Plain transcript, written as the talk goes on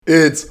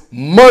It's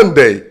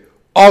Monday,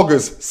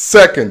 August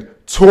 2nd,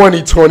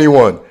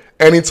 2021.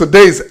 And in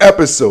today's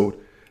episode,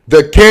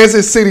 the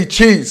Kansas City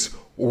Chiefs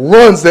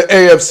runs the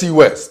AFC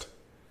West.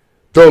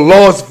 The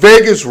Las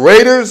Vegas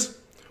Raiders,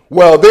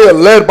 well, they are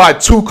led by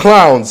two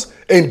clowns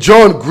in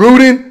Jon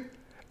Gruden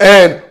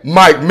and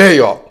Mike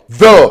Mayock.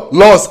 The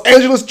Los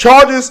Angeles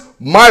Chargers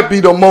might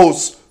be the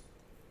most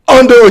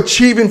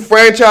underachieving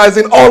franchise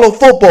in all of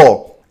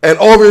football. And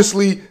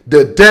obviously,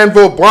 the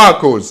Denver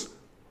Broncos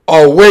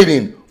are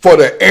waiting for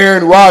the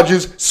Aaron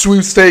Rodgers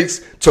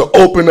sweepstakes to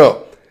open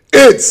up.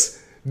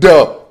 It's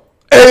the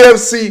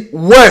AFC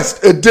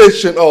West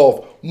edition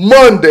of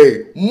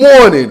Monday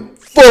Morning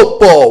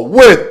Football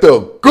with the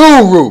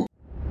Guru.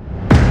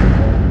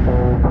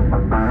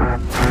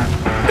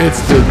 It's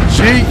the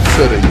G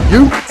to the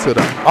U to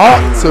the R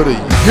to the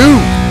U.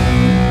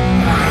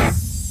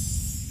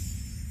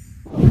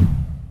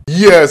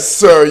 Yes,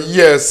 sir.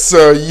 Yes,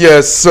 sir.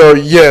 Yes, sir.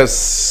 Yes,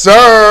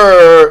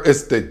 sir.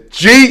 It's the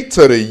G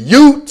to the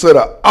U to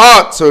the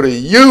R to the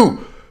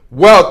U.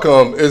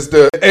 Welcome. It's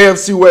the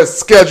AFC West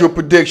schedule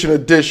prediction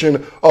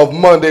edition of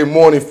Monday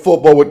Morning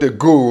Football with the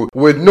Guru.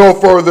 With no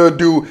further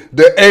ado,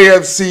 the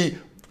AFC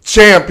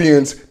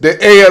champions, the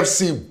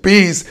AFC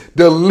beast,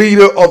 the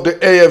leader of the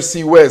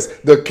AFC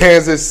West, the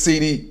Kansas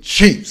City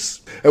Chiefs.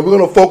 And we're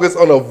going to focus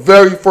on the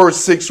very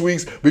first 6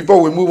 weeks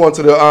before we move on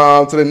to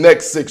the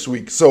next 6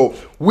 weeks. So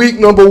week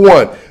number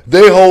 1,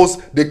 they host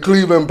the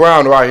Cleveland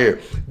Browns right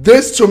here.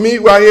 This to me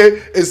right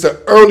here is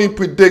the early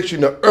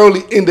prediction, the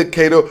early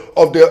indicator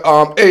of the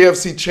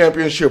AFC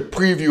Championship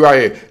preview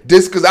right here.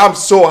 This because I'm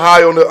so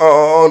high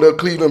on the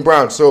Cleveland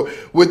Browns. So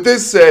with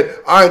this said,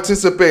 I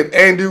anticipate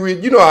Andy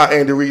Reid. You know how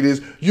Andy Reid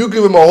is. You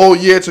give him a whole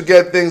year to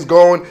get things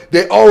going.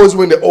 They always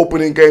win the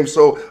opening game.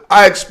 So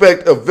I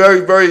expect a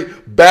very, very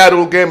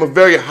battle game, a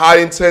very high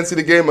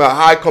intensity game, a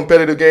high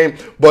competitive game.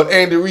 But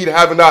Andy Reid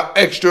having that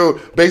extra,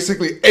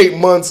 basically 8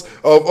 months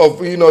of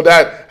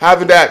that,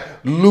 having that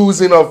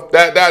losing of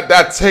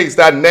that taste,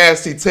 that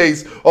nasty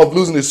taste of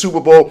losing the Super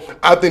Bowl.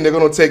 I think they're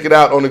going to take it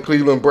out on the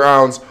Cleveland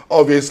Browns,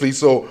 obviously.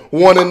 So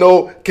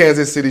 1-0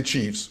 Kansas City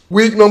Chiefs.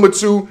 Week number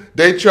 2,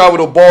 they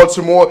travel to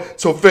Baltimore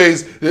to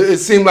face, it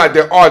seemed like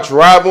their arch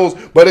rivals,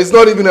 but it's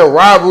not even a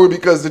rivalry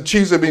because the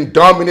Chiefs have been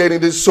dominating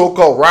this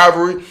so-called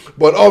rivalry.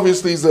 But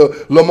obviously it's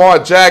a Lamar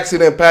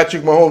Jackson and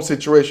Patrick Mahomes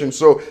situation.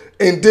 So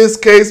in this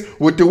case,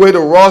 with the way the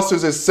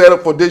rosters is set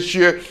up for this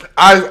year,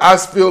 I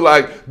feel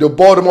like the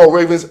Baltimore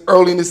Ravens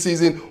early in the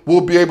season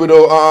will be able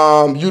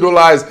to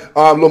utilize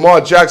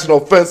Lamar Jackson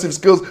offensive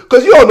skills,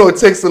 because you all know it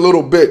takes a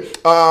little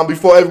bit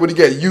before everybody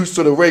get used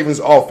to the Ravens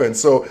offense.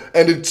 So,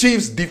 and the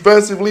Chiefs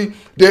defensively,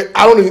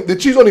 the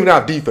Chiefs don't even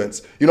have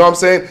defense. You know what I'm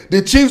saying?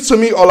 The Chiefs to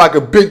me are like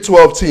a Big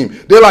 12 team.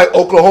 They're like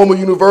Oklahoma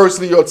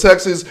University or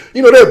Texas.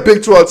 You know, they're a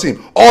Big 12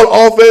 team.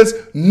 All offense,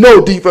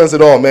 no defense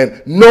at all,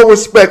 man. No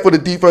respect for the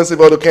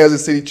defensive of the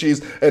Kansas City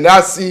Chiefs. And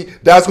I see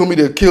that's going to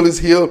be the Achilles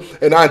heel.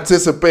 And I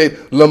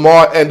anticipate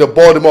Lamar and the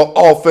Baltimore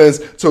offense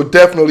to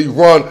definitely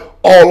run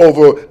all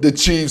over the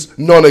Chiefs'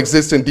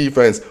 non-existent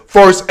defense.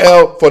 First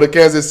L for the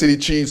Kansas City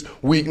Chiefs,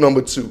 week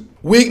number 2.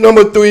 Week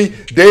number 3,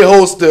 they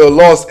host the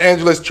Los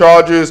Angeles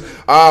Chargers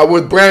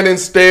with Brandon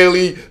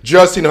Staley,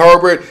 Justin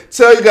Herbert.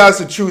 Tell you guys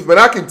the truth, man.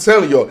 I can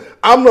tell you,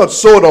 I'm not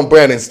sold on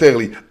Brandon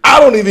Staley. I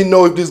don't even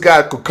know if this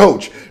guy could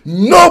coach.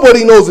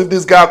 Nobody knows if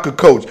this guy could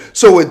coach.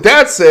 So with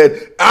that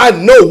said, I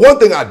know one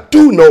thing I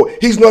do know,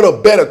 he's not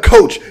a better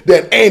coach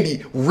than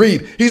Andy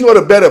Reid. He's not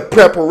a better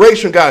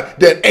preparation guy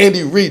than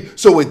Andy Reid.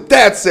 So with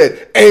that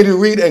said, Andy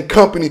Reid and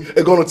company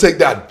are going to take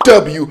that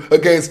W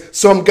against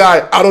some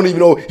guy I don't even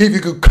know if he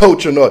could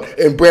coach or not,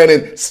 and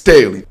Brandon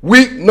Staley.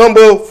 Week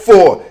number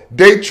 4,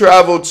 they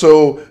travel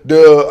to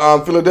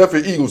the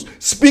Philadelphia Eagles.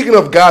 Speaking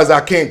of guys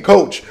I can't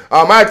coach,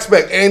 I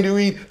expect Andy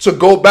Reid to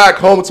go back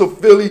home to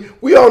Philly.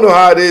 We all know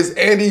how it is.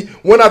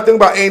 When I think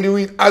about Andy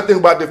Reid, I think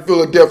about the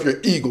Philadelphia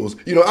Eagles.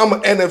 You know, I'm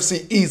an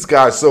NFC East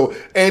guy, so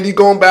Andy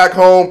going back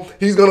home,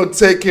 he's going to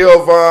take care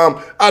of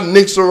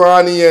Nick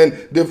Sirianni and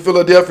the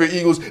Philadelphia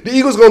Eagles. The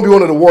Eagles going to be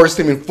one of the worst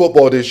teams in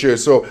football this year,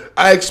 so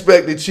I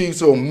expect the Chiefs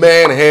to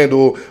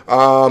manhandle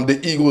the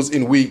Eagles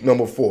in week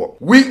number 4.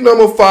 Week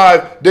number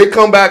 5, they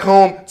come back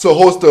home to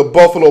host the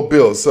Buffalo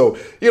Bills. So,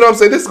 you know what I'm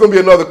saying? This is going to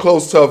be another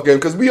close, tough game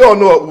because we all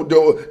know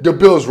the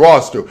Bills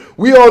roster.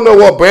 We all know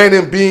what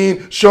Brandon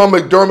Beane, Sean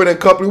McDermott and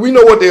company, we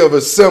know what they have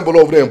assembled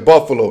over there in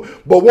Buffalo.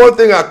 But one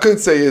thing I could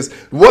say is,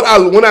 when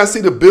I see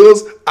the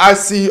Bills, I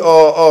see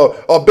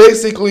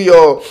basically,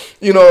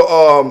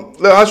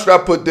 how should I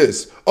put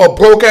this? A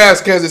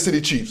broke-ass Kansas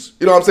City Chiefs.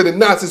 You know what I'm saying?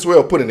 The nicest way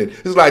of putting it.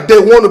 It's like they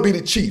want to be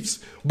the Chiefs,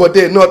 but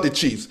they're not the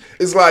Chiefs.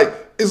 It's like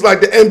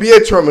the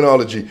NBA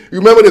terminology. You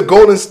remember the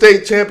Golden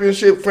State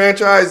Championship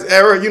franchise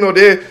era? You know,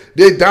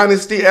 their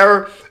dynasty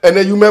era? And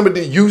then you remember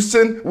the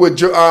Houston with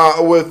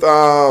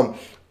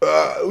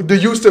the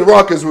Houston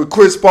Rockets with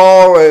Chris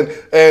Paul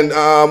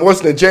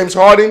and James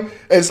Harden. And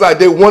it's like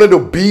they wanted to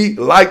be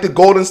like the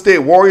Golden State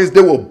Warriors.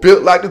 They were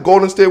built like the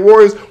Golden State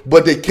Warriors,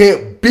 but they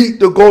can't beat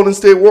the Golden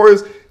State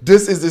Warriors.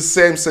 this is the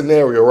same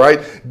scenario, right?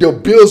 The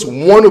Bills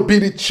want to be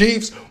the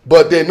Chiefs,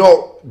 but they're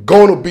not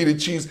going to be the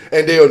Chiefs,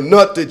 and they are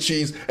not the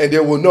Chiefs, and they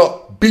will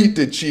not beat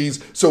the Chiefs.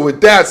 So with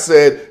that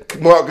said,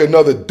 mark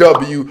another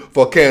W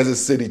for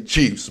Kansas City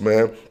Chiefs,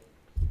 man.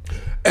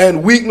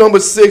 And week number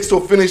 6 to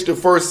finish the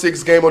first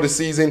 6 games of the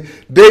season,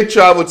 they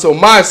travel to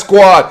my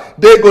squad.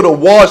 They go to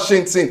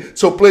Washington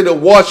to play the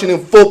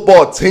Washington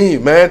football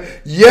team, man.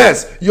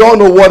 Yes, y'all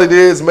know what it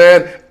is,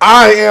 man.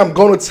 I am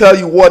going to tell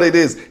you what it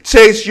is.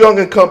 Chase Young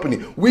and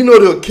company. We know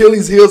the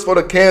Achilles heels for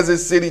the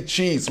Kansas City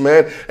Chiefs,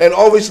 man. And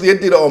obviously, they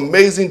did an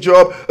amazing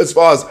job as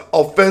far as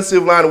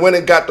offensive line when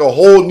it got the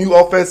whole new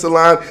offensive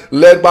line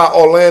led by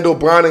Orlando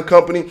Brown and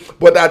company.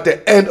 But at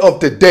the end of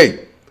the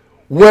day,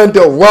 when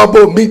the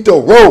rubber meet the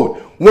road,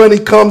 when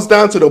it comes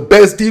down to the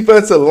best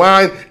defensive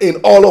line in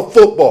all of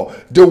football,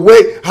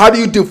 how do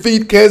you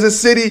defeat Kansas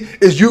City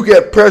is you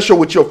get pressure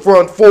with your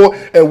front four,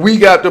 and we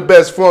got the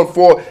best front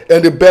four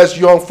and the best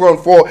young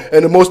front four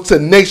and the most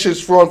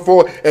tenacious front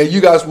four, and you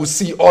guys will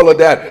see all of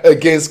that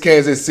against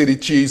Kansas City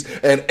Chiefs,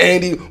 and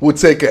Andy will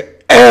take an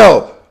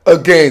L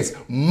against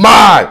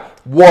my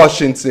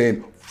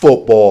Washington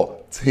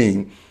football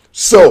team.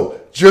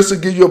 So, just to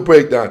give you a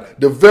breakdown,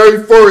 the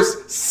very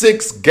first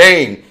 6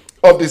 game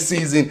of the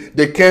season,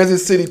 the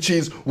Kansas City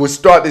Chiefs will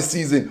start the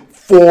season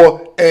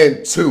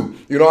 4-2.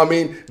 You know what I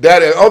mean?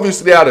 That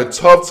obviously they had a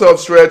tough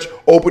stretch,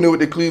 opening with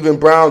the Cleveland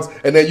Browns,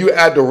 and then you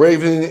add the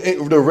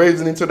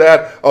Ravens into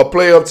that, a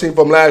playoff team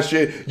from last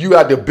year. You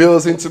add the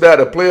Bills into that,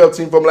 a playoff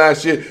team from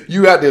last year.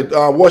 You had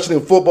the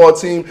Washington football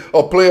team,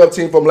 a playoff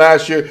team from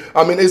last year.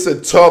 I mean, it's a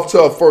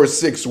tough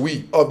first 6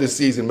 weeks of the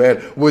season,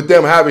 man, with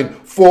them having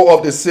 4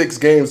 of the 6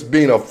 games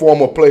being a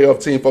former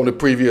playoff team from the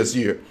previous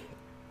year.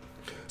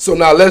 So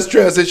now let's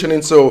transition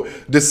into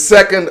the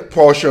second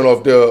portion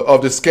of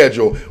the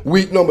schedule,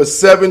 week number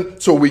 7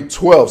 to week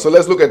 12. So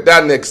let's look at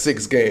that next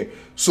 6 game.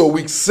 So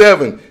week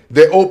 7,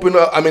 they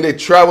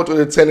travel to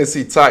the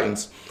Tennessee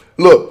Titans.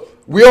 Look,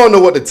 we all know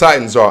what the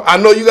Titans are. I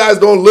know you guys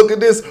don't look at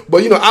this,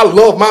 but I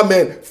love my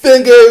man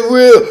Finger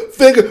Roll.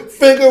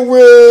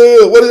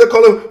 What do they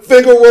call him?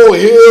 Finger Roll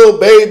Hill,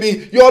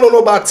 baby. Y'all don't know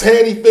about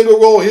Tanny Finger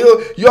Roll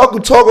Hill. Y'all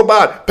can talk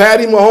about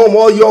Patty Mahomes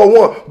all y'all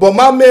want, but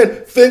my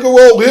man Finger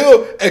Roll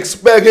Hill,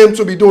 expect him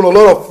to be doing a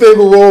lot of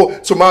finger roll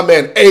to my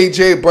man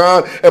A.J.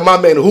 Brown and my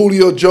man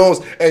Julio Jones,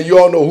 and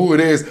y'all know who it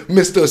is,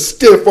 Mr.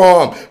 Stiff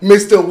Arm,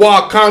 Mr.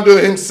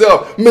 Wakanda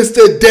himself,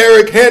 Mr.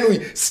 Derrick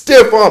Henry,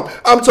 Stiff Arm.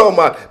 I'm talking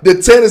about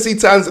the Tennessee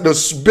Titans, the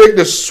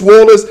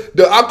swollest,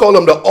 I call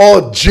them the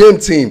all-gym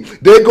team.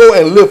 They go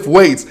and lift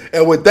weights,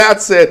 and with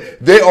that said,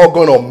 they are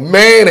going to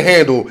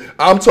manhandle.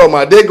 I'm talking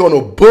about they're going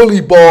to bully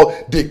ball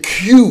the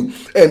cute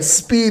and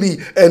speedy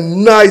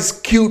and nice,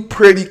 cute,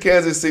 pretty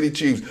Kansas City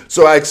Chiefs.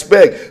 So I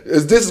expect,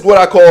 this is what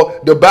I call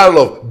the battle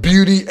of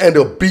Beauty and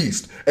the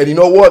Beast. And you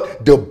know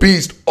what? The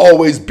Beast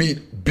always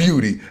beat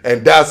Beauty.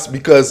 And that's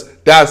because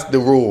that's the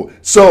rule.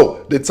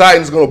 So the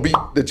Titans are going to beat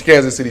the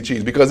Kansas City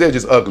Chiefs because they're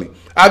just ugly.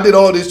 I did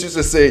all this just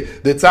to say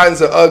the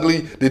Titans are ugly,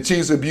 the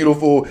Chiefs are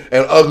beautiful,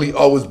 and ugly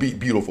always beat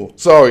beautiful.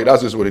 Sorry,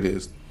 that's just what it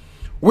is.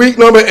 Week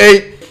number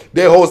 8,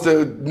 they host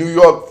the New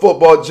York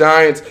Football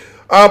Giants.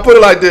 I'll put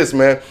it like this,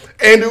 man.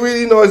 Andy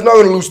Reid, is not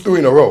going to lose 3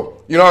 in a row.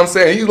 You know what I'm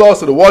saying? He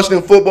lost to the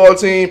Washington football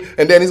team,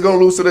 and then he's going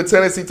to lose to the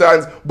Tennessee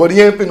Titans, but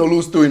he ain't finna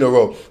lose 3 in a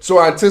row. So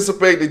I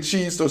anticipate the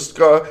Chiefs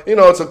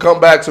to come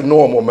back to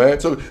normal, man,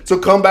 to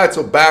come back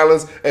to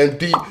balance and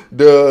beat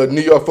the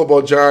New York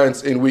Football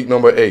Giants in week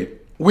number 8.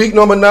 Week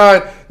number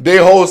 9, they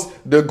host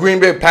the Green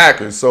Bay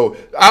Packers. So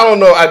I don't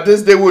know. At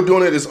this day, we're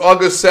doing it. It's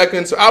August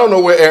 2nd. So I don't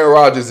know where Aaron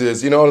Rodgers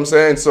is. You know what I'm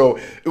saying? So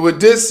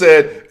with this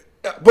said,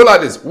 put like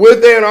this,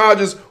 with Aaron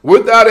Rodgers,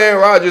 without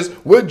Aaron Rodgers,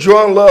 with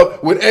Jordan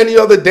Love, with any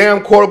other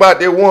damn quarterback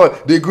they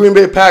want, the Green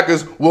Bay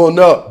Packers will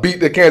not beat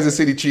the Kansas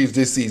City Chiefs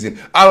this season.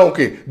 I don't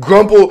care.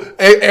 Grumple,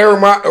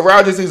 Aaron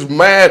Rodgers is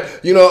mad.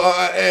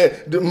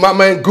 My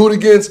man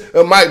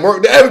Gutekunst, Mike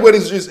Merck,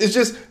 everybody's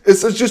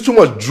it's just too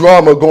much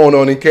drama going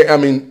on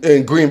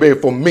in Green Bay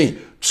for me.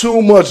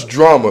 Too much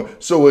drama.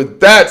 So with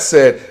that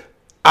said,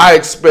 I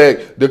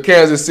expect the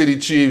Kansas City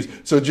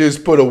Chiefs to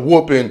just put a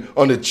whooping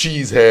on the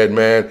Cheesehead,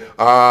 man.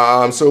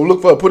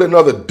 So put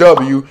another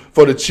W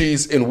for the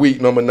Chiefs in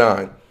week number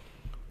 9.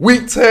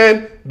 Week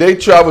 10, they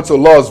travel to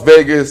Las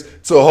Vegas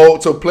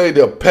to play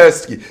the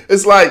pesky.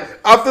 It's like,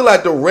 I feel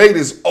like the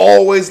Raiders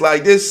always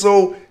like this.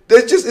 So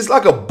it's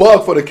like a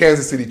bug for the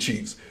Kansas City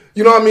Chiefs.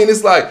 You know what I mean?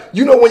 It's like,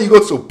 when you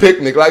go to a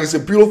picnic, like it's a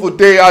beautiful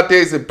day out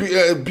there, it's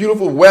a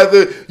beautiful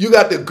weather. You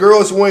got the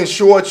girls wearing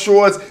short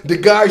shorts, the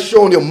guys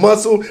showing their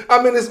muscle.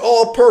 I mean, it's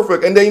all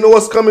perfect. And then you know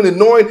what's coming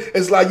annoying?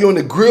 It's like you're on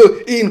the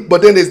grill eating,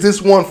 but then there's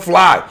this one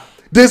fly.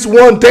 This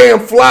one damn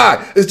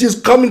fly is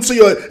just coming to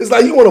it's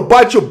like you want to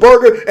bite your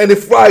burger and the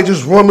fly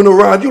just roaming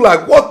around. You're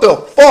like, what the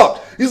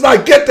fuck? He's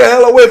like, get the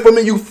hell away from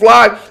me, you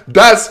fly.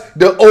 That's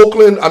the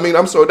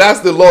that's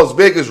the Las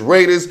Vegas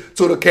Raiders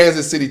to the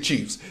Kansas City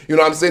Chiefs. You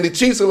know what I'm saying? The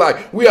Chiefs are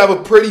like, we have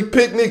a pretty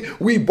picnic,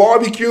 we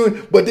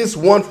barbecuing, but this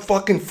one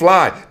fucking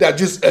fly that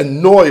just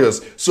annoys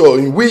us. So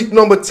in week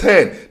number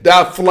 10,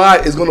 that fly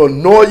is going to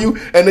annoy you.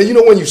 And then, you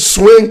know, when you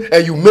swing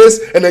and you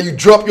miss and then you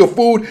drop your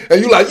food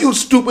and you're like, you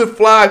stupid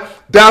fly.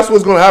 That's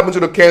what's going to happen to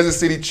the Kansas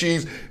City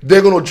Chiefs.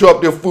 They're going to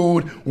drop their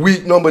food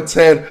week number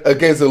 10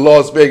 against the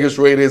Las Vegas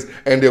Raiders,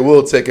 and they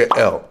will take an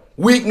L.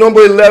 Week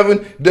number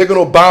 11, they're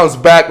going to bounce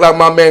back like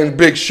my man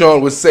Big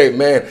Sean would say,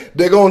 man.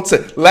 They're going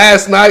to,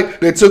 last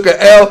night they took an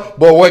L,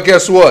 but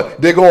guess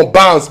what? They're going to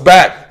bounce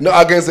back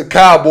against the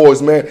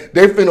Cowboys, man.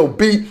 They finna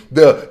beat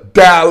the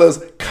Dallas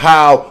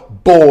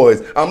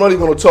Cowboys. I'm not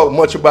even going to talk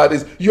much about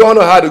this. You all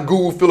know how the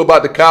guru feel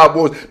about the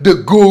Cowboys. The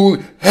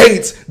guru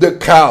hates the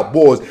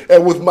Cowboys.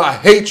 And with my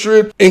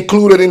hatred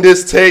included in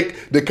this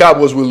take, the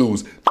Cowboys will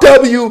lose.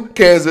 W,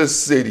 Kansas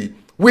City.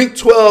 Week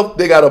 12,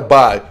 they got a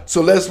bye. So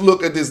let's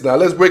look at this now.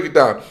 Let's break it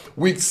down.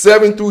 Week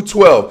 7 through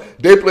 12,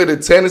 they played the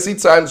Tennessee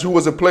Titans, who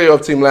was a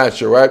playoff team last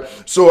year, right?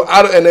 So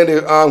and then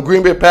the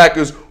Green Bay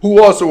Packers,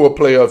 who also were a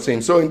playoff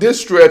team. So in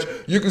this stretch,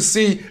 you can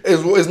see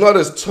it's not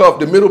as tough.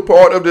 The middle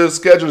part of the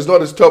schedule is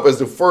not as tough as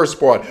the first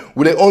part,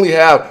 where they only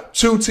have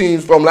 2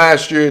 teams from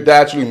last year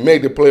that actually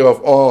made the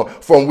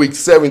playoff from week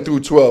 7 through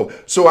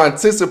 12. So I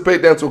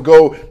anticipate them to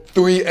go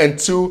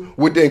 3-2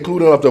 with the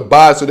including of the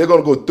bye. So they're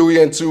going to go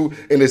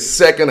 3-2 in the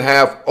second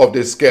half of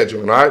this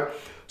schedule, all right?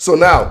 So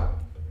now,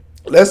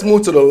 let's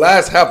move to the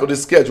last half of the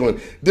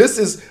scheduling. This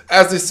is,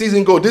 as the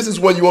season goes, this is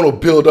when you want to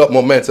build up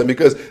momentum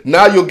because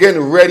now you're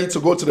getting ready to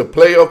go to the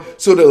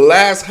playoff. So the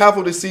last half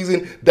of the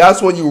season,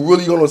 that's when you're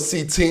really going to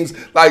see teams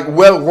like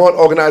well-run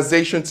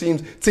organization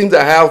teams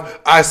that have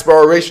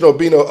aspiration of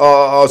being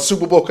a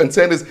Super Bowl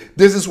contenders.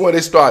 This is when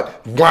they start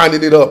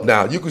grinding it up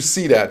now. You can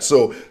see that.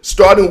 So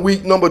starting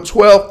week number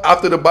 12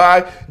 after the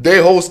bye,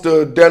 they host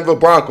the Denver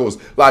Broncos.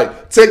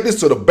 Like, take this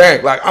to the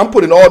bank. Like, I'm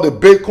putting all the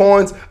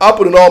Bitcoins, I'm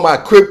putting all my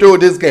crypto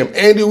in this game.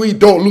 Andy Reid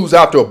don't lose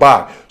after a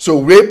bye. So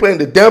we're playing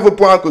the Denver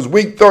Broncos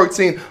week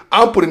 13.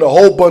 I'm putting a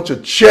whole bunch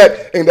of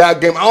check in that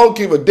game. I don't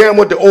give a damn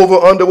what the over,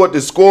 under, what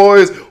the score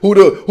is,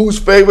 who's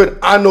favored.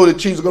 I know the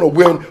Chiefs are going to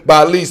win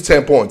by at least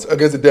 10 points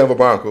against the Denver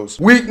Broncos.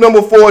 Week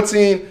number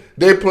 14,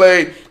 they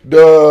play they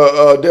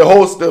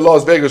host the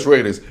Las Vegas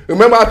Raiders.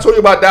 Remember I told you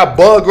about that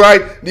bug,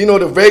 right? You know,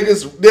 the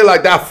Vegas, they're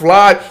like that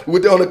fly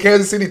on the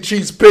Kansas City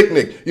Chiefs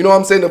picnic. You know what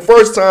I'm saying? The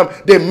first time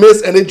they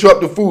missed and they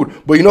dropped the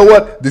food. But you know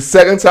what? The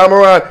second time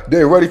around,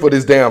 they're ready for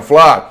this damn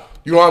fly.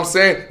 You know what I'm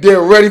saying?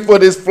 They're ready for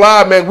this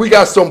fly, man. We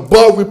got some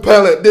bug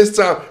repellent this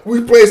time.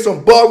 We played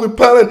some bug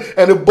repellent,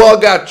 and the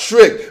bug got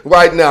tricked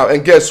right now.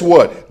 And guess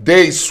what?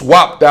 They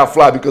swapped that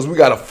fly because we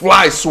got a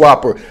fly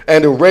swapper.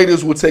 And the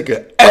Raiders will take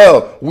an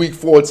L week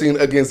 14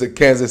 against the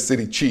Kansas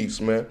City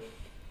Chiefs, man.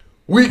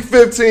 Week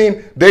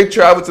 15, they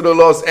travel to the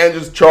Los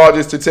Angeles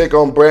Chargers to take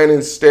on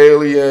Brandon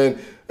Staley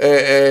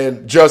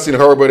and Justin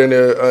Herbert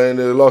and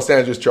the Los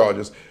Angeles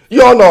Chargers.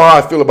 You all know how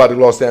I feel about the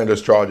Los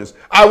Angeles Chargers.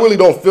 I really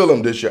don't feel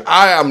them this year.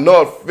 I am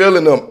not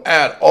feeling them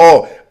at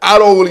all.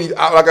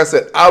 Like I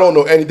said, I don't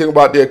know anything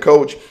about their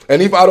coach.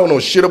 And if I don't know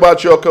shit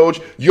about your coach,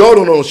 y'all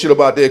don't know shit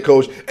about their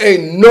coach,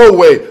 ain't no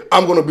way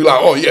I'm going to be like,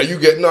 oh, yeah, you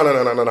get, no.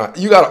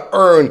 You got to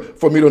earn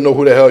for me to know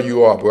who the hell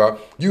you are, bro.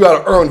 You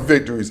got to earn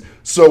victories.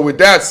 So with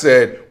that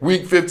said,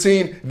 week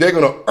 15, they're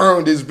going to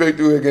earn this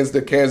victory against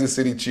the Kansas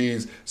City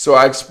Chiefs. So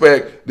I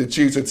expect the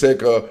Chiefs to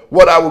take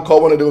what I would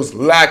call one of those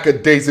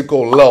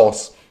lackadaisical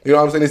losses. You know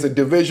what I'm saying? It's a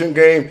division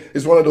game.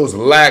 It's one of those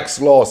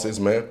lax losses,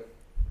 man.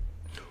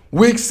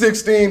 Week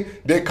 16,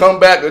 they come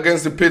back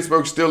against the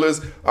Pittsburgh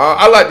Steelers.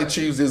 I like the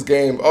Chiefs this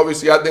game.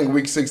 Obviously, I think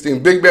week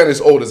 16, Big Ben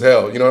is old as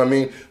hell. You know what I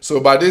mean?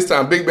 So by this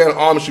time, Big Ben's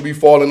arm should be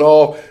falling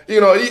off.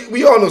 You know,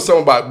 we all know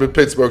something about the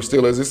Pittsburgh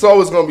Steelers. It's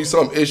always going to be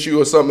some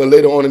issue or something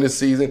later on in the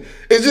season.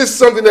 It's just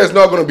something that's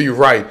not going to be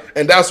right.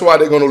 And that's why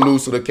they're going to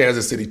lose to the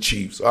Kansas City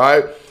Chiefs, all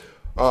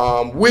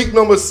right? Week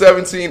number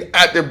 17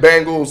 at the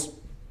Bengals.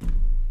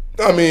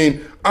 I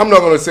mean, I'm not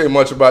going to say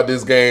much about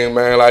this game,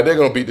 man. Like, they're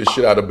going to beat the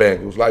shit out of the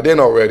Bengals. Like, they're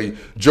not ready.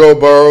 Joe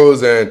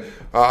Burrows and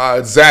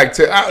Zach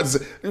Taylor.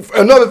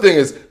 Another thing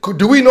is,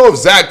 do we know if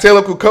Zach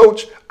Taylor could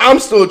coach? I'm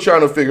still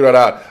trying to figure that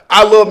out.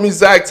 I love me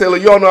Zach Taylor.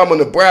 Y'all know I'm a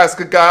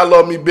Nebraska guy. I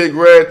love me Big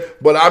Red.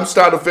 But I'm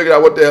starting to figure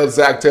out what the hell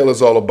Zach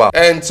Taylor's all about.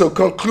 And to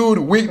conclude,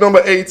 week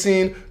number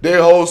 18, they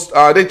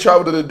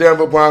travel to the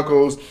Denver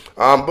Broncos.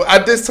 But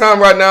at this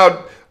time right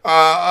now,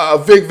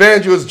 Vic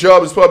Fangio's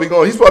job is he's probably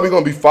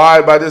going to be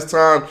fired by this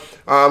time.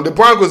 The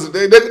Broncos,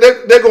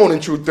 they're going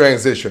in true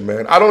transition,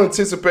 man. I don't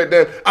anticipate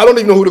them. I don't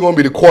even know who they're going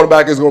to be. The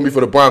quarterback is going to be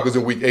for the Broncos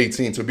in week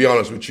 18, to be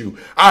honest with you.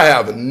 I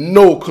have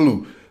no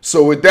clue.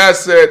 So with that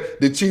said,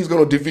 the Chiefs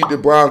going to defeat the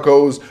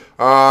Broncos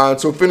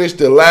to finish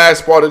the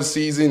last part of the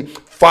season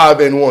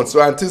 5-1. So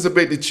I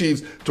anticipate the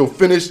Chiefs to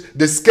finish.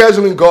 The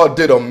scheduling God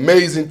did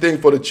amazing thing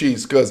for the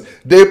Chiefs because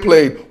they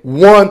played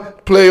one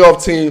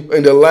playoff team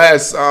in the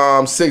last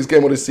 6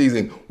 games of the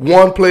season.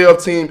 One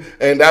playoff team,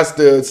 and that's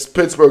the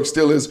Pittsburgh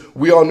Steelers.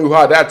 We all knew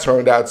how that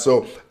turned out.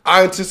 So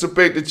I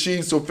anticipate the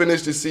Chiefs to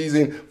finish the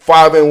season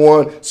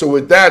 5-1. So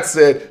with that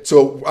said,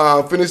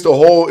 finish the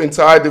whole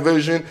entire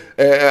division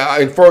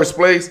in first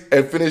place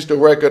and finish the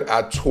record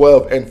at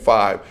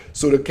 12-5.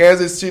 So the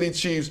Kansas City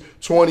Chiefs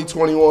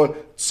 2021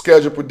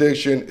 schedule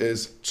prediction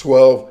is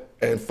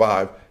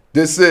 12-5.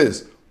 This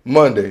is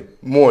Monday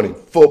Morning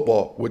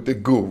Football with the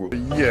Guru.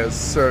 Yes,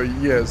 sir.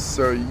 Yes,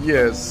 sir.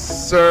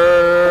 Yes,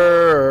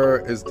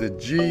 sir. It's the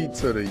G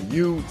to the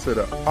U to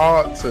the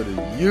R to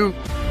the U.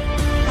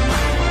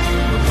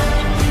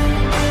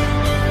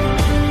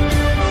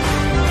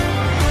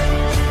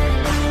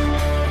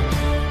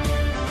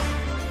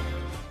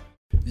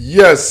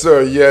 Yes,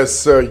 sir. Yes,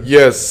 sir.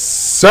 Yes,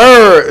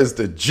 sir. It's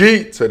the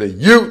G to the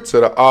U to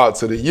the R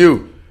to the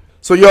U.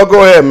 So y'all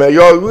go ahead, man.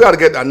 Y'all, we got to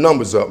get that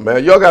numbers up,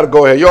 man. Y'all got to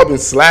go ahead. Y'all been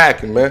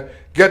slacking, man.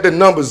 Get the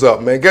numbers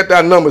up, man. Get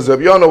that numbers up.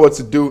 Y'all know what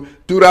to do.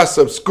 Do that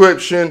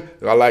subscription.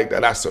 I like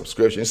that. That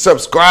subscription.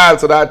 Subscribe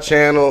to that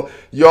channel.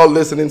 Y'all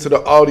listening to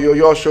the audio.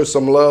 Y'all show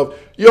some love.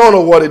 Y'all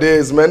know what it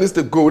is, man. This is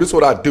the Guru. This is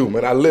what I do,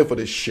 man. I live for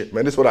this shit,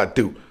 man. This is what I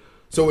do.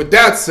 So with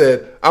that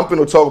said, I'm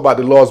going to talk about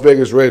the Las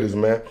Vegas Raiders,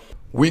 man.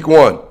 Week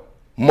 1,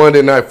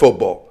 Monday Night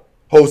Football,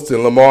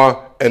 hosting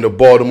Lamar and the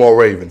Baltimore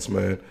Ravens,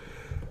 man.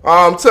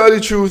 Tell you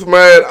the truth,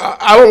 man,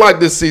 I don't like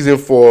this season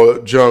for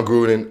Jon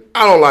Gruden.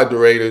 I don't like the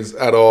Raiders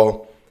at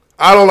all.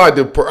 I don't like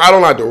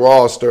the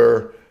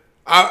roster.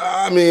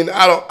 I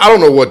don't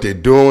know what they're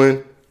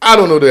doing. I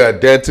don't know their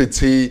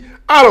identity.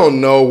 I don't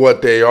know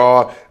what they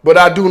are. But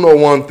I do know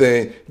one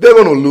thing. They're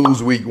going to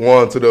lose week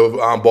 1 to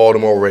the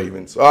Baltimore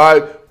Ravens. All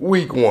right?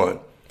 Week 1.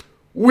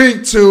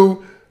 Week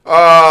 2,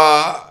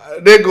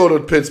 they go to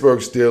the Pittsburgh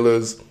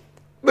Steelers.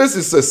 This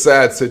is a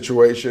sad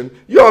situation.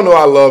 Y'all know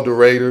I love the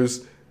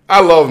Raiders. I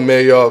love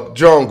Mayock,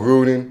 Jon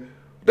Gruden.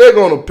 They're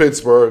going to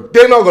Pittsburgh.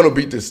 They're not going to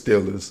beat the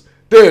Steelers.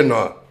 They're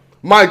not.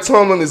 Mike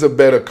Tomlin is a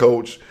better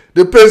coach.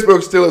 The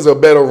Pittsburgh Steelers are a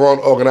better run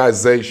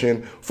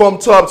organization. From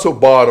top to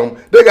bottom,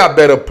 they got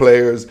better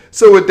players.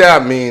 So what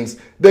that means,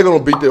 they're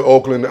going to beat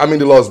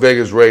the Las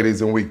Vegas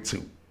Raiders in week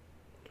 2.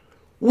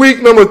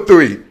 Week number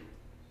 3,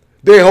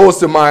 they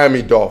host the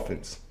Miami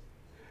Dolphins.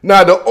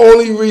 Now, the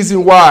only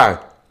reason why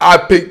I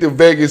picked the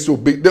Vegas to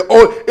beat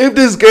if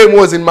this game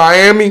was in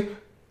Miami,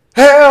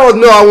 hell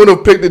no, I wouldn't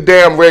have picked the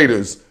damn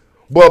Raiders.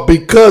 But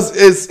because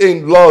it's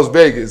in Las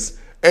Vegas,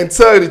 and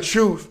tell you the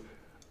truth,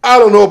 I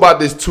don't know about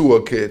this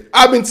Tua kid.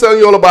 I've been telling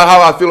you all about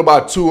how I feel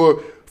about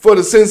Tua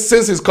since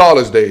his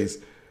college days.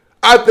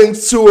 I think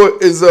Tua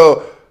is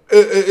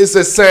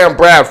a Sam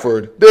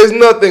Bradford. There's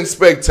nothing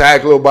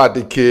spectacular about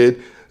the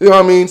kid. You know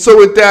what I mean? So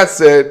with that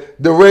said,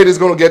 the Raiders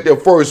going to get their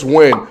first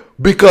win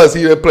because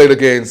he played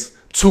against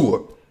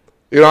Tua.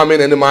 You know what I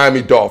mean? And the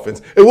Miami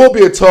Dolphins. It will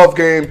be a tough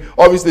game.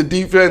 Obviously,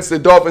 the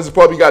Dolphins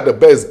probably got the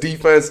best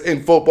defense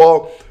in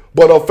football.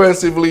 But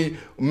offensively,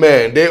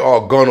 man, they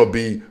are going to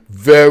be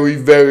very,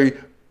 very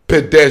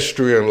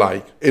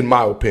pedestrian-like, in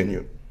my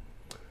opinion.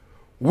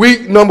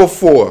 Week number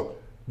 4,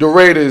 the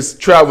Raiders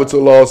travel to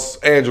Los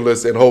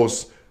Angeles and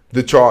host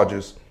the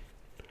Chargers.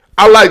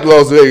 I like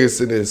Las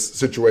Vegas in this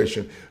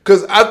situation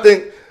because I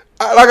think,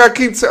 like I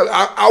keep telling,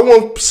 I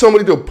want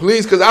somebody to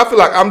please, because I feel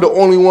like I'm the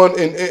only one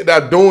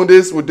that doing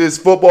this with this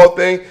football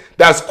thing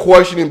that's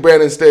questioning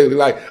Brandon Staley.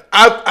 Like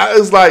I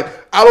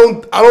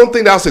don't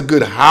think that's a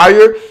good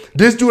hire.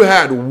 This dude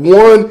had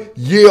 1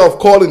 year of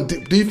calling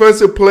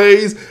defensive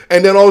plays,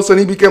 and then all of a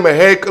sudden he became a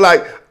head.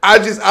 Like I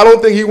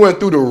don't think he went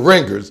through the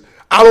ringers.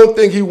 I don't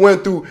think he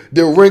went through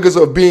the ringers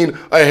of being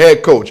a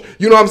head coach.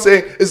 You know what I'm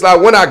saying? It's like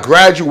when I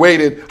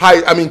graduated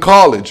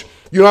college.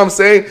 You know what I'm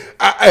saying?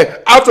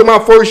 After my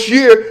first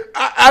year,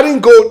 I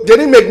didn't go. They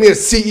didn't make me a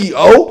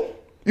CEO.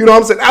 You know what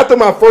I'm saying? After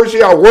my first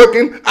year of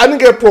working, I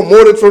didn't get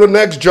promoted to the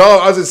next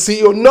job as a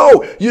CEO.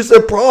 No, it's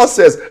a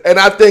process. And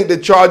I think the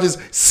Chargers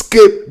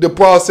skipped the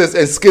process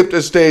and skipped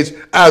the stage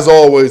as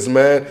always,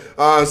 man.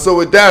 So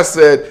with that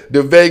said,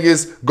 the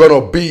Vegas going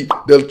to beat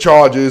the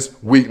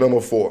Chargers week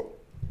number 4.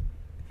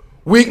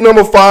 Week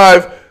number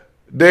 5,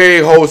 they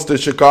host the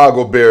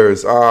Chicago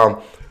Bears.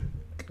 I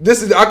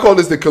call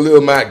this the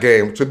Khalil Mack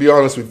game, to be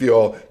honest with you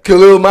all.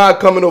 Khalil Mack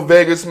coming to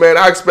Vegas, man.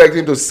 I expect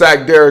him to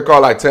sack Derek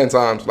Carr like 10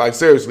 times. Like,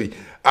 seriously.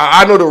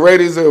 I know the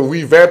Raiders are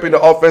revamping the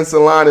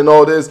offensive line and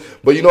all this,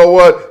 but you know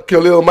what?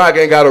 Khalil Mack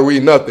ain't got to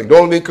read nothing. The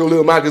only thing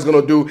Khalil Mack is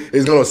going to do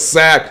is going to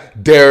sack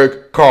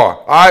Derek Carr.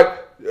 All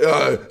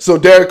right? So,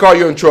 Derek Carr,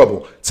 you're in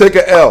trouble. Take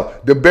an L.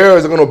 The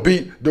Bears are going to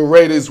beat the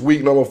Raiders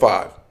week number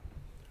 5.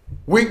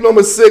 Week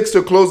number 6,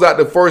 to close out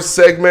the first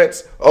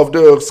segment of the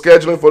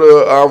scheduling for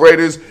the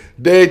Raiders,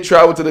 they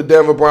travel to the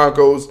Denver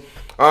Broncos.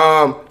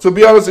 To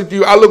be honest with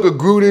you, I look at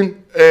Gruden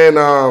and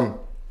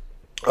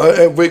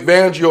Vic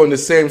Fangio in the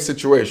same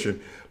situation.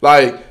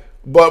 Like,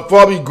 but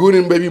probably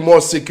Gruden maybe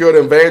more secure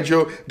than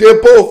Fangio.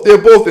 They're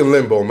both in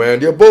limbo, man.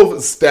 They're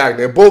both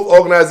stagnant. Both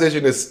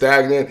organizations are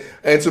stagnant.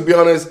 And to be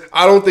honest,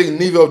 I don't think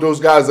neither of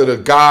those guys are the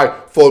guy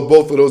for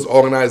both of those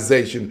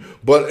organizations.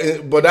 But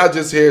I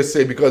just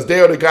hearsay because they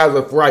are the guys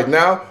of right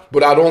now.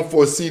 But I don't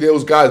foresee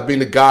those guys being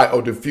the guy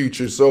of the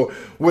future. So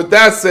with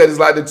that said, it's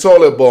like the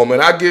toilet bowl, man.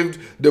 I give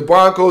the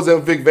Broncos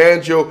and Vic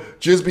Fangio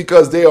just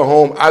because they are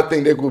home. I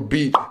think they could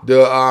beat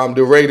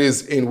the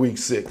Raiders in Week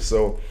 6.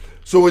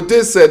 So with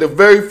this said, the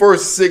very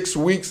first 6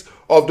 weeks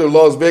of the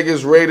Las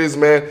Vegas Raiders,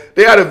 man,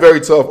 they had a very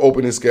tough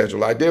opening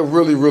schedule. Like, they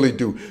really, really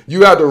do.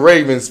 You had the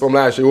Ravens from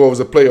last year, who was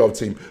a playoff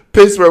team.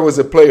 Pittsburgh was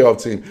a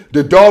playoff team.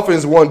 The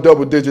Dolphins won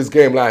double digits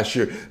game last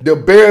year. The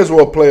Bears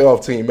were a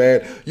playoff team,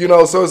 man.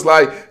 So it's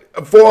like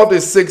 4 of the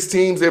 6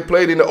 teams they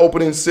played in the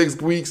opening 6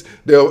 weeks,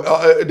 they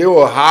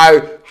were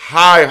high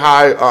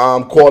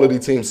quality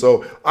teams.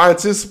 So I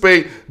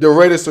anticipate the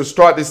Raiders to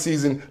start the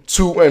season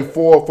 2-4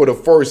 for the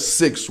first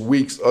 6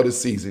 weeks of the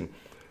season.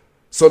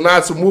 So now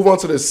to move on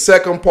to the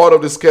second part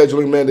of the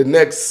scheduling, man, the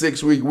next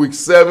 6 week, Week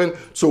 7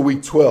 to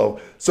Week 12.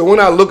 So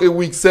when I look at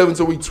Week 7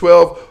 to Week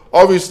 12,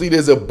 obviously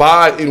there's a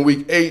bye in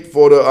Week 8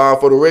 for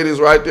the Raiders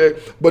right there.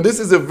 But this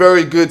is a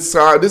very good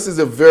sign. This is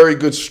a very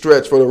good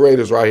stretch for the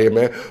Raiders right here,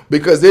 man,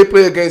 because they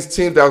play against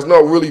teams that was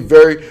not really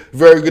very,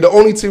 very good. The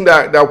only team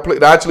that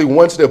actually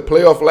went to the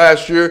playoff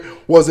last year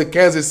was the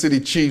Kansas City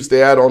Chiefs they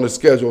had on the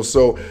schedule.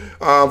 So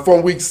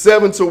from Week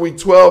 7 to Week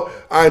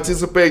 12, I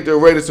anticipate the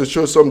Raiders to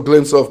show some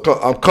glimpse of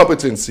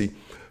competency.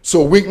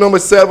 So week number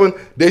 7,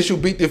 they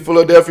should beat the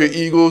Philadelphia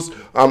Eagles.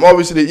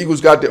 Obviously, the Eagles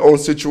got their own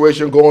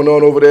situation going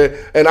on over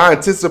there. And I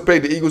anticipate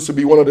the Eagles to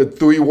be one of the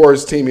 3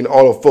 worst teams in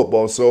all of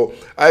football. So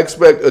I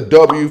expect a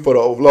W for the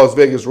Las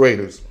Vegas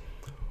Raiders.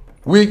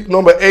 Week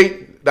number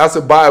 8, that's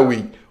a bye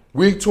week.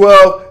 Week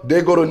 12,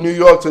 they go to New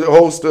York to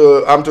host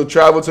to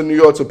travel to New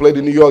York to play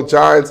the New York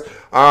Giants.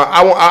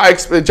 I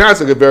expect the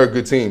Giants are a very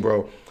good team,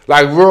 bro.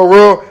 Like,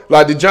 real,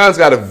 like, the Giants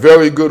got a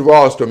very good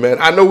roster, man.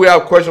 I know we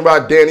have a question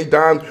about Danny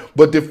Dimes,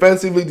 but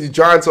defensively, the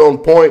Giants are on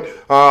point.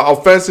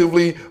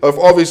 Offensively,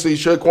 obviously,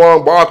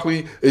 Saquon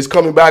Barkley is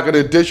coming back in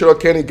addition to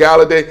Kenny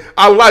Galladay.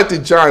 I like the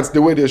Giants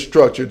the way they're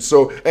structured.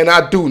 So, and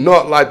I do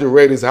not like the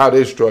Raiders how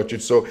they're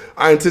structured. So,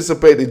 I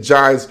anticipate the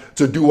Giants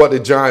to do what the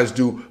Giants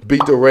do,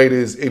 beat the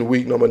Raiders in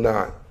week number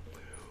 9.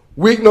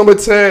 Week number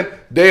 10,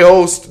 they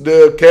host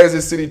the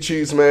Kansas City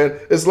Chiefs, man.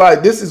 It's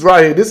like, this is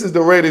right here. This is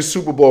the Raiders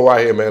Super Bowl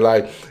right here, man.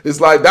 Like,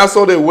 it's like, that's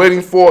all they're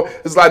waiting for.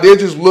 It's like they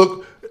just look,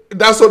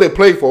 that's what they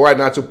play for right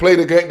now, to play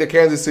the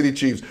Kansas City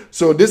Chiefs.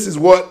 So this is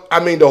what,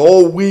 the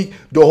whole week,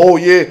 the whole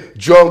year,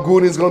 John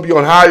Gruden's going to be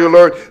on high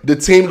alert. The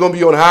team's going to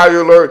be on high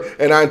alert.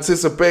 And I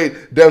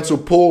anticipate them to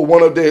pull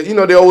one of their,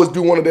 they always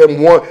do one of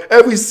them one.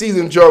 Every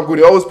season, John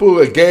Gruden always pull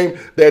a game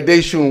that they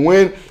should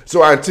win.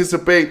 So I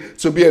anticipate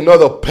to be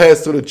another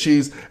pest to the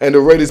Chiefs. And the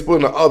Raiders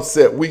pulling an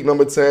upset week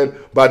number 10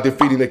 by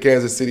defeating the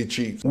Kansas City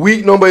Chiefs.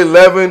 Week number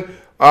 11,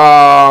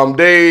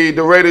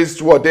 the Raiders,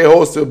 they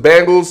host the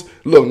Bengals.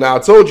 Look, now I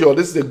told y'all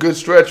this is a good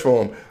stretch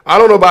for them. I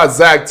don't know about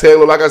Zach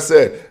Taylor. Like I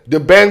said, the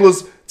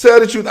Bengals, tell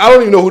the truth, I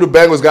don't even know who the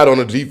Bengals got on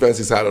the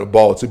defensive side of the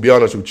ball, to be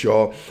honest with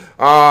y'all.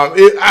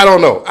 I don't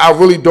know. I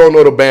really don't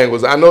know the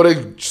Bengals. I know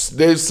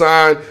they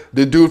signed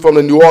the dude from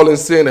the New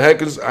Orleans Saints,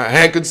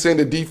 Hankinson,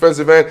 the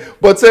defensive end.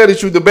 But tell the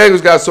truth, the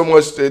Bengals got so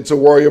much to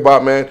worry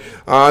about, man.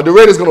 The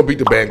Raiders going to beat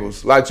the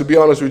Bengals. Like, to be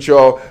honest with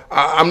y'all,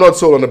 I'm not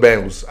sold on the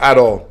Bengals at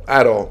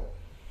all.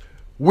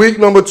 Week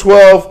number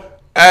 12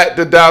 at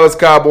the Dallas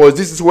Cowboys.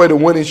 This is where the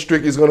winning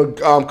streak is going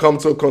to come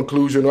to a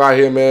conclusion right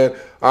here, man.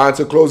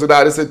 To close it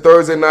out, it's a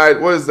Thursday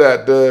night. What is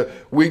that? The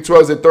Week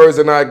 12 is a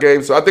Thursday night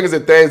game. So I think it's a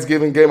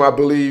Thanksgiving game, I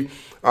believe.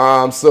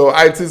 So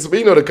I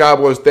anticipate, the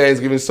Cowboys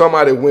Thanksgiving,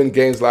 somebody win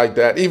games like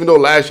that, even though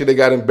last year they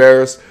got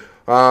embarrassed.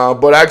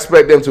 But I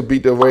expect them to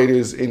beat the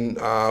Raiders in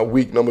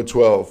week number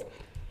 12.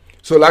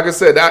 So like I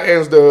said, that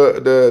ends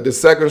the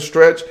second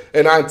stretch,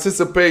 and I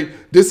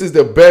anticipate this is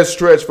the best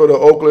stretch for the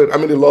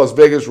Las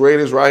Vegas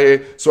Raiders right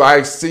here. So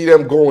I see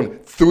them going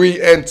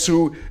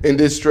 3-2 in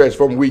this stretch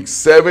from week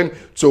 7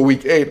 to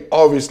week 8,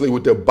 obviously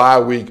with the bye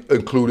week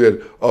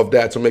included of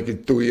that to make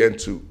it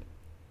 3-2.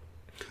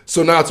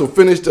 So now to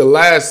finish the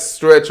last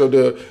stretch of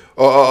the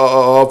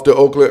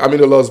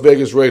Las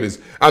Vegas Raiders.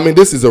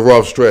 This is a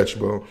rough stretch,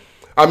 bro.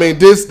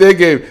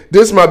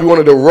 This might be one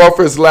of the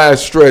roughest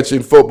last stretch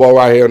in football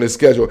right here on the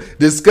schedule.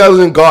 The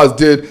scheduling gods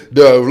did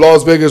the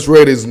Las Vegas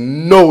Raiders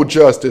no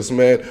justice,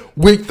 man.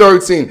 Week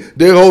 13,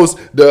 they host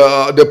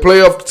the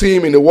playoff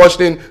team in the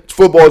Washington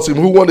football team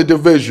who won their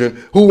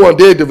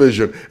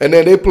division, and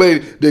then they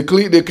played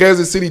the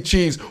Kansas City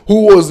Chiefs,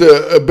 who was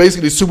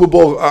basically the Super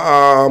Bowl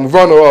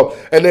runner-up,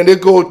 and then they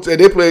go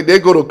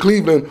to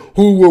Cleveland,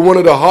 who were one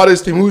of the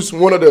hottest teams, who's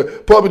one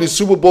of probably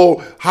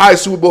the high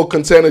Super Bowl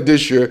contender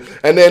this year,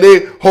 and then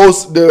they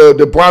host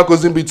the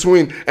Broncos in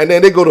between, and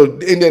then they go to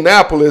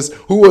Indianapolis,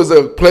 who was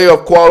a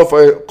playoff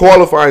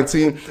qualifying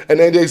team, and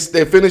then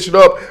they finish it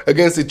up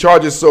against the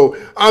Chargers. So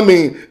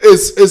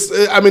this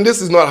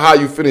is not how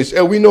you finish,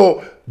 and we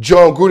know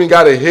John Gruden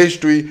got a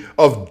history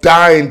of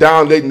dying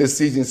down late in the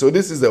season, so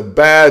this is a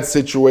bad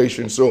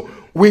situation. So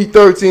Week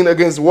 13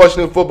 against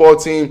Washington football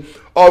team.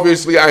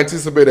 Obviously, I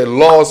anticipate a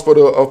loss for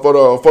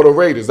the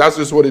Raiders. That's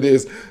just what it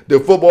is. The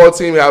football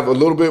team have a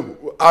little bit.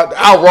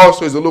 Our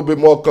roster is a little bit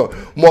more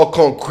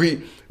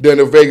concrete than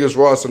the Vegas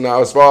roster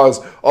now, as far as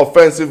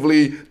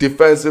offensively,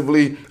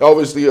 defensively.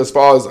 Obviously, as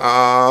far as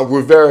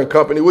Rivera and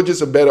company, we're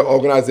just a better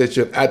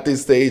organization at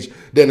this stage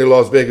than the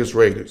Las Vegas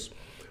Raiders.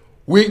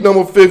 Week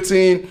number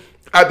 15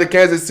 at the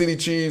Kansas City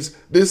Chiefs.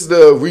 This is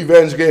the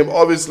revenge game.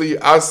 Obviously,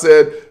 I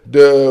said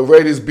the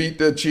Raiders beat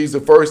the Chiefs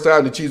the first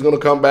time. The Chiefs going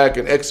to come back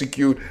and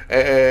execute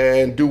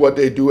and do what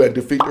they do and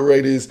defeat the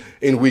Raiders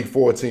in Week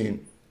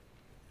 14.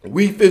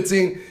 Week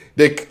 15,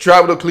 they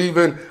travel to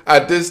Cleveland.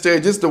 At this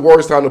stage, this is the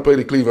worst time to play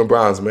the Cleveland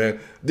Browns, man.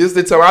 This is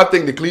the time I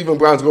think the Cleveland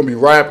Browns are going to be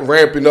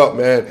ramping up,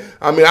 man.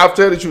 I mean, I'll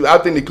tell you the truth. I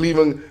think the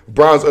Cleveland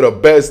Browns are the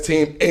best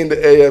team in the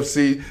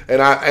AFC, and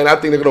I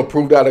think they're going to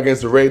prove that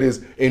against the Raiders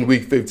in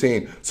Week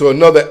 15. So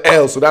another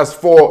L. So that's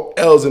 4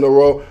 L's in a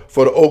row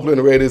for the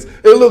Oakland Raiders.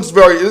 It looks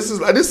this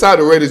is how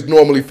the Raiders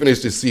normally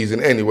finish the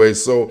season anyway.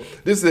 So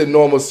this is a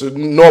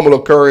normal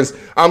occurrence.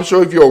 I'm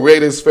sure if you're a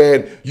Raiders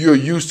fan, you're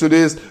used to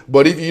this.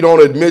 But if you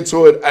don't admit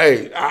to it,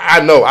 hey, I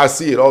know. I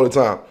see it all the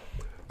time.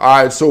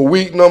 All right, so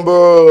week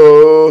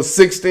number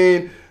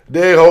 16,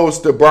 they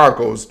host the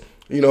Broncos.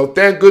 You know,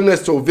 thank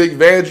goodness to Vic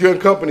Fangio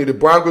and company, the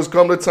Broncos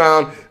come to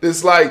town.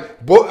 It's like,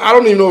 I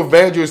don't even know if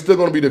Fangio is still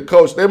going to be the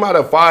coach. They might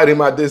have fired him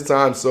at this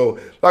time. So,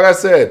 like I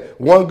said,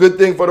 one good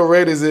thing for the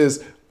Raiders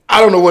is I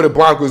don't know where the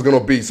Broncos are going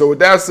to be. So, with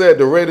that said,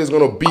 the Raiders are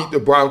going to beat the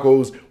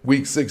Broncos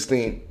week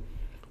 16.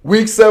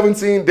 Week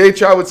 17, they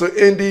travel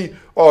to Indy.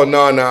 Oh,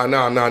 nah.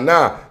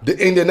 The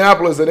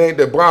Indianapolis, it ain't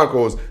the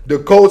Broncos. The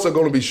Colts are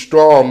going to be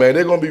strong, man.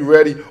 They're going to be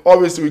ready.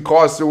 Obviously, with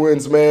Carson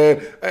Wentz,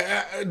 man.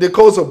 The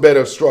Colts are a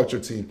better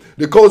structured team.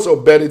 The Colts are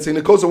a better team.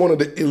 The Colts are one of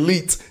the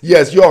elite.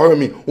 Yes, y'all heard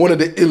me. One of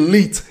the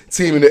elite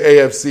team in the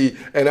AFC.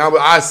 And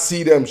I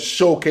see them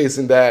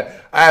showcasing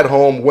that at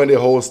home when they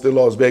host the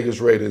Las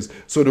Vegas Raiders.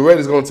 So the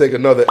Raiders are going to take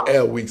another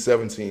L week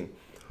 17.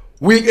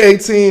 Week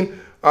 18,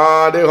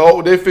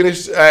 they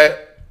finished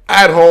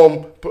at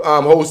home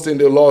hosting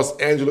the Los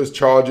Angeles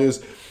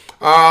Chargers.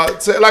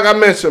 Like I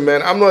mentioned,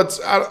 man,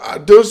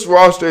 this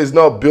roster is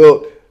not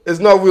built. It's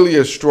not really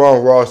a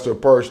strong roster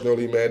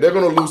personally, man. They're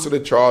going to lose to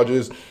the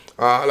Chargers.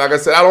 Like I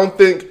said, I don't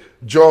think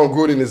John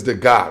Gruden is the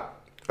guy.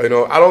 You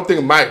know, I don't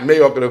think Mike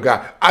Mayock is the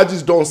guy. I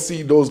just don't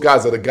see those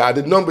guys as the guy.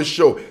 The numbers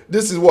show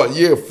this is what,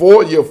 year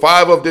 4, year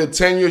 5 of their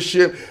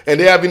tenureship, and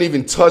they haven't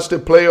even touched the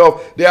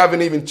playoff. They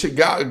haven't even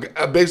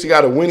basically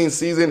got a winning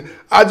season.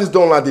 I just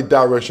don't like the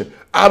direction.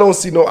 I don't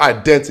see no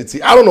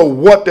identity. I don't know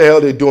what the hell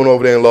they're doing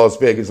over there in Las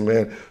Vegas,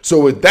 man.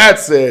 So with that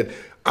said,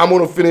 I'm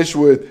going to finish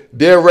with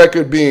their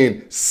record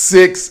being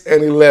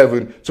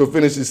 6-11 to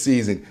finish the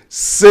season.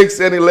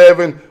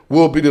 6-11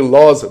 will be the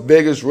Las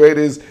Vegas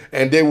Raiders,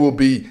 and they will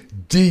be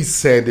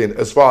descending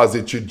as far as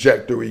the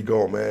trajectory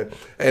go, man.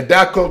 And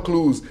that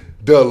concludes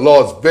the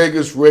Las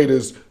Vegas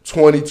Raiders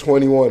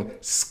 2021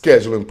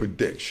 scheduling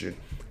prediction.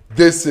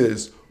 This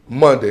is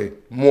Monday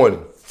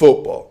Morning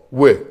Football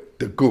with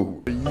the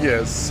Guru.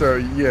 Yes, sir.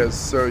 Yes,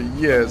 sir.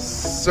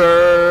 Yes,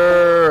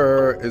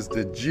 sir. It's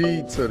the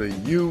G to the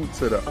U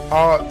to the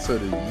R to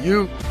the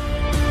U.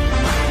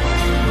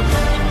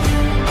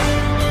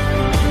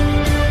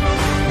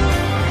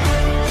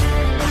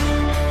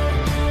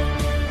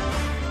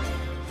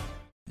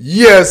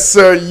 Yes,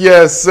 sir.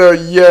 Yes, sir.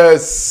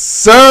 Yes,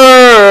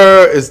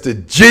 sir. It's the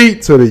G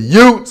to the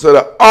U to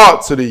the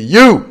R to the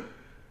U.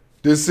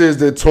 This is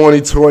the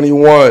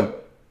 2021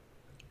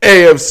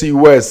 AFC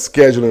West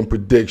scheduling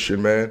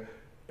prediction, man.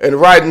 And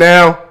right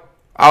now,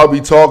 I'll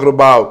be talking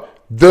about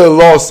the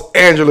Los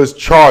Angeles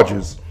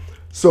Chargers.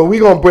 So we're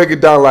going to break it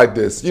down like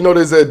this. You know,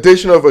 there's an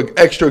addition of an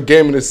extra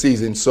game in the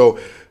season. So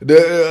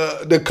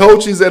the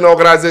coaches and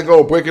organization are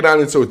going to break it down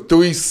into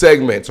 3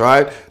 segments, all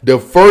right? The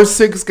first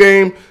 6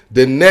 game,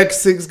 the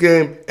next 6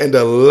 game, and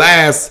the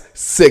last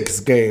 6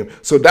 game.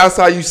 So that's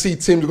how you see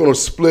teams going to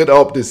split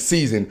up this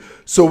season.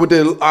 So with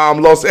the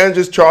Los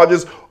Angeles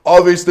Chargers,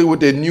 obviously with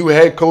their new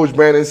head coach,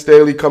 Brandon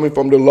Staley, coming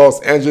from the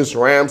Los Angeles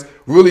Rams,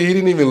 really, he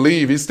didn't even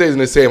leave. He stays in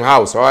the same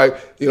house, all right?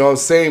 You know what I'm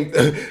saying?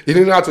 He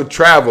didn't have to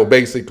travel,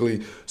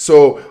 basically.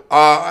 So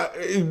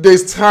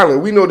there's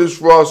talent. We know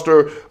this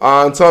roster.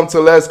 Tom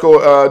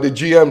Telesco, the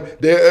GM,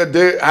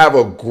 they have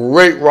a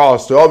great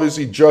roster.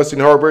 Obviously, Justin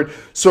Herbert.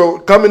 So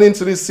coming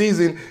into this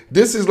season,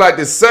 this is like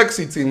the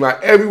sexy team.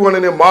 Like everyone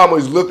in their mama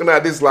is looking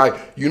at this like,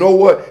 you know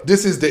what?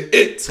 This is the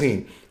it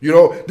team. You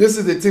know, this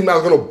is the team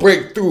that's going to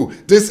break through.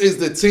 This is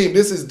the team.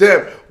 This is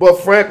them. But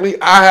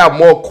frankly, I have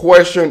more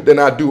questions than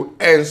I do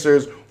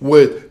answers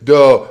with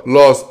the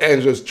Los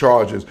Angeles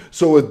Chargers.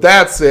 So with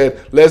that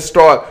said, let's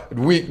start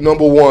week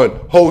number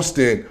 1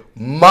 hosting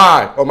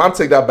I'm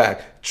take that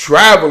back.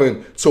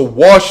 Traveling to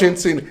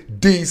Washington,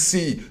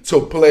 D.C.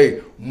 to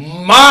play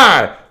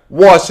my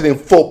Washington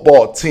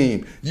football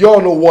team. Y'all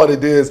know what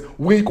it is.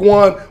 Week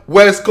 1,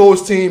 West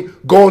Coast team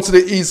going to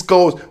the East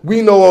Coast.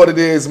 We know what it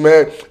is,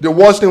 man. The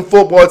Washington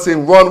football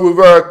team, Ron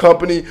Rivera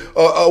company,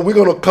 we're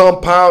going to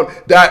compound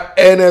that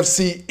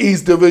NFC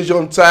East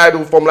Division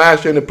title from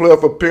last year in the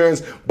playoff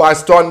appearance by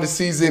starting the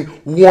season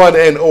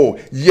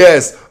 1-0.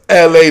 Yes,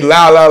 LA,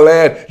 La La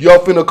Land, y'all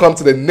finna come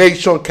to the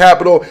nation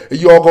capital and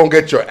y'all gonna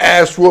get your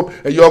ass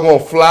whooped and y'all gonna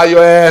fly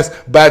your ass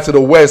back to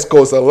the West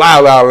Coast of La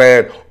La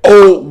Land.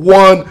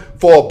 0-1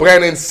 for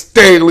Brandon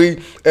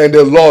Staley and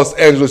the Los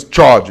Angeles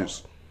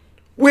Chargers.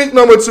 Week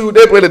number 2,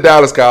 they play the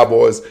Dallas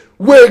Cowboys.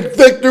 With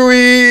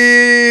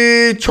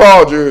victory,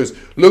 Chargers.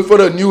 Look for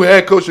the new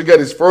head coach to get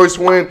his first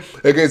win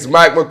against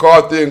Mike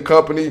McCarthy and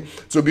company.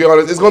 To be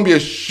honest, it's going to be a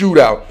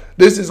shootout.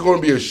 This is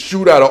going to be a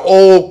shootout, an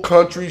old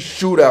country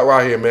shootout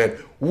right here, man.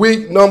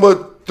 Week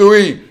number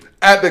 3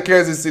 at the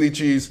Kansas City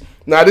Chiefs.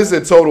 Now, this is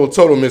a total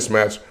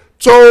mismatch.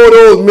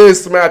 Total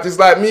mismatch. It's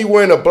like me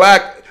wearing a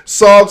black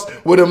socks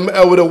with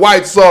a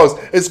white socks.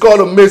 It's called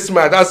a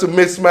mismatch. That's a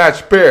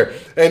mismatch pair.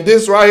 And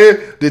this right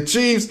here, the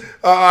Chiefs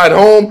at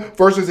home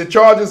versus the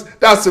Chargers,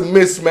 that's a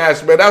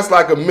mismatch, man. That's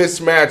like a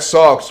mismatch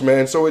socks,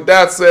 man. So with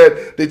that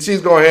said, the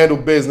Chiefs going to handle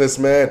business,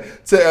 man.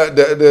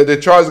 The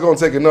Chargers going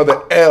to take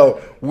another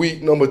L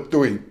week number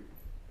 3.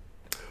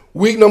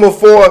 Week number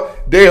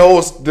 4, they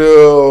host the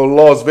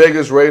Las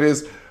Vegas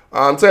Raiders.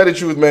 I'm telling you the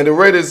truth, man. The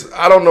Raiders,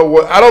 I don't know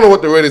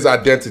what the Raiders'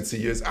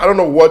 identity is. I don't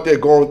know what they're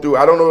going through.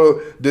 I don't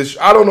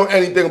know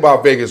anything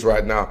about Vegas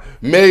right now.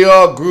 Mayor,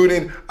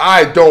 Gruden,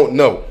 I don't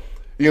know.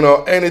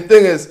 And the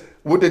thing is,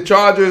 with the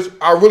Chargers,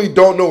 I really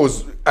don't know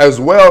as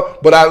well,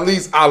 but at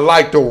least I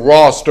like the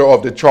roster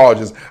of the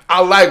Chargers. I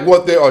like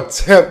what they're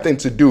attempting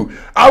to do.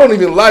 I don't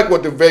even like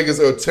what the Vegas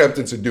are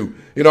attempting to do.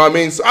 You know what I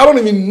mean? So I don't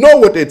even know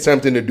what they're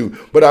attempting to do,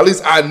 but at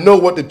least I know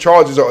what the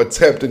Chargers are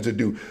attempting to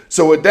do.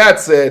 So with that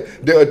said,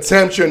 the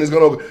attention is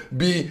going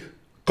to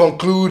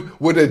conclude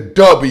with a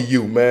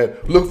W, man.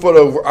 Look for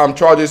the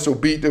Chargers to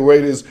beat the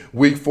Raiders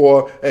week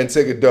 4 and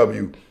take a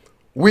W.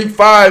 Week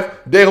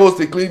 5, they host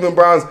the Cleveland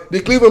Browns. The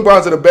Cleveland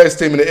Browns are the best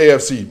team in the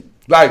AFC.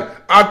 Like,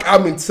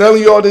 I've been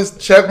telling you all this.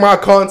 Check my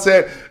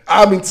content.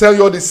 I've been telling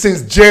you all this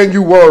since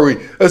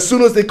January. As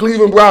soon as the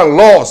Cleveland Browns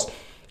lost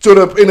in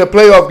the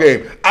playoff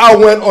game, I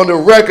went on the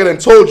record and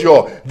told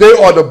y'all they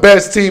are the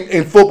best team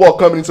in football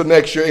coming into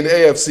next year in the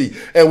AFC.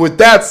 And with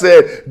that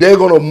said, they're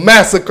going to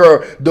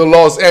massacre the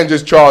Los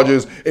Angeles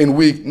Chargers in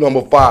week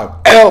number 5.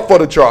 L for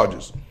the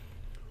Chargers.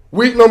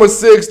 Week number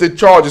 6, the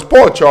Chargers.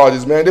 Poor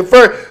Chargers, man. The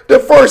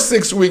first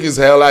 6 weeks is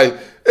hell. Like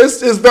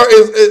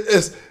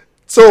it's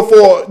so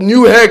for a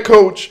new head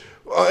coach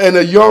and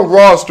a young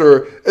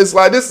roster, it's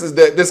like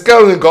the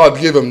skeleton God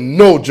give him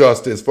no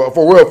justice for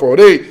real.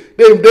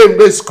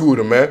 They screwed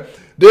him, man.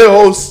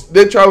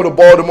 They travel to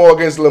Baltimore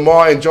against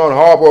Lamar and John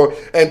Harbaugh,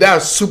 and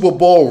that Super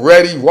Bowl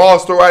ready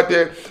roster right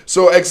there.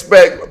 So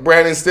expect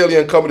Brandon Staley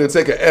and company to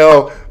take an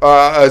L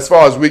as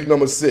far as week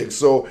number 6.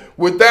 So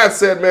with that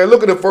said, man,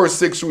 look at the first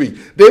 6 weeks.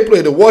 They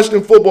played the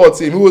Washington football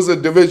team, who was a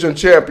division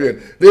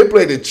champion. They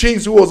played the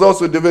Chiefs, who was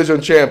also a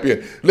division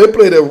champion. They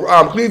played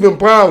the Cleveland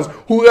Browns,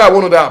 who got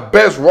one of the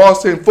best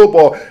rosters in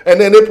football. And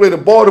then they played the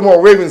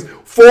Baltimore Ravens.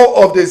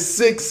 4 of the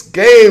 6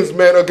 games,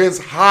 man,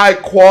 against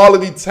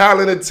high-quality,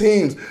 talented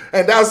teams.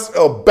 And that's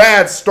a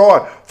bad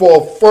start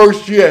for a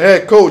first-year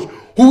head coach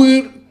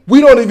who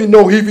we don't even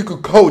know if he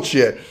could coach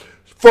yet.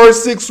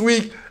 First 6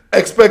 week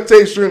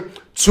expectation,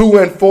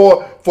 2-4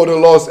 for the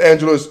Los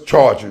Angeles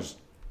Chargers.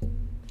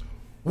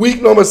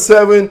 Week number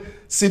 7,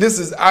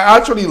 I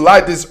actually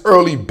like this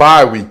early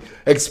bye week,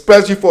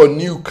 especially for a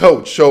new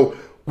coach. So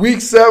week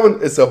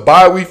 7, it's a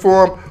bye week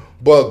for him,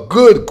 but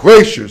good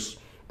gracious.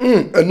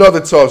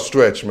 Another tough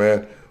stretch,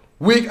 man.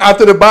 Week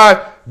after the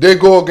bye, they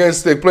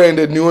playing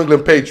the New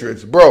England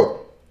Patriots.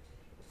 Bro,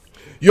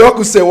 y'all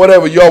can say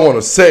whatever y'all want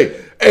to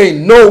say.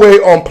 Ain't no way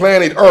on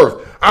planet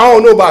Earth. I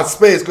don't know about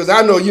space because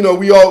I know,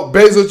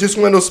 Bezos just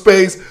went to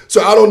space,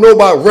 so I don't know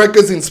about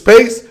records in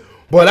space,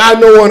 but I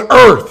know on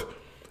Earth,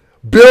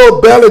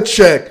 Bill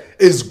Belichick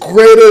is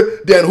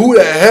greater than who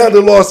the hell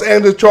the Los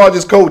Angeles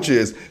Chargers coach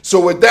is.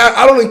 So with that,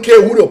 I don't even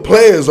care who the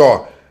players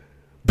are.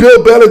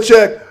 Bill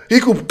Belichick, he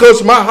could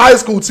coach my high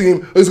school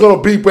team. Is going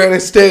to beat Brandon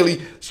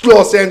Staley,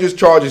 Los Angeles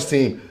Chargers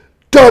team.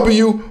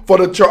 W for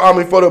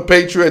the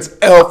Patriots.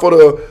 L for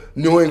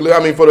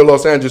the for the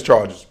Los Angeles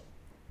Chargers.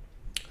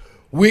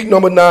 Week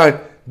number 9,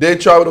 they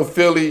travel to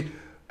Philly.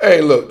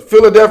 Hey, look,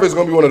 Philadelphia is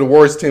going to be one of the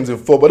worst teams in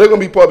football. They're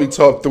going to be probably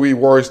top 3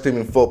 worst team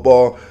in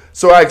football.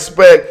 So I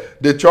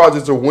expect the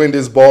Chargers to win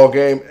this ball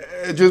game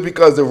just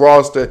because the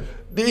roster.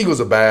 The Eagles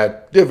are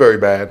bad. They're very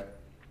bad.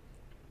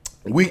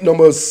 Week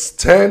number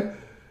 10.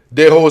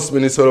 They host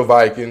Minnesota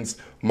Vikings,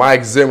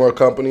 Mike Zimmer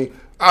company.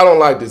 I don't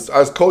like this.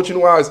 As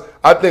coaching-wise,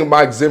 I think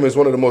Mike Zimmer is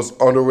one of the most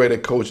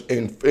underrated coaches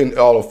in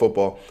all of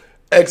football.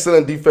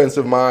 Excellent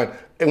defensive mind.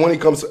 And when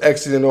it comes to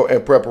execution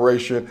and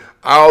preparation,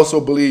 I also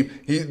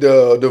believe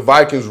the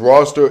Vikings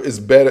roster is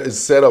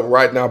set up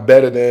right now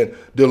better than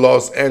the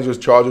Los Angeles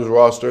Chargers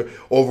roster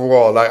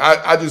overall. Like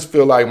I just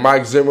feel like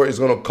Mike Zimmer is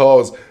going to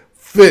cause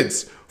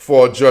fits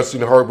for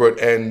Justin Herbert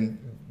and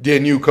their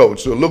new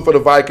coach. So look for the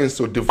Vikings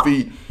to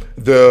defeat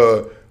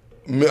the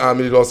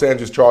Los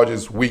Angeles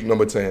Chargers week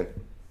number 10.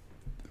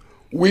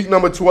 Week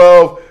number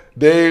 12,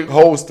 they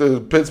host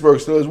the Pittsburgh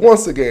Steelers.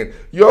 Once again,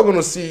 you're going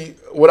to see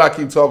what I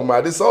keep talking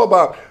about. It's all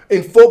about,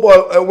 in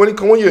football,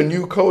 when you're a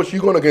new coach,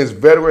 you're going against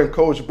veteran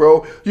coach,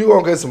 bro. You're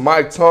going against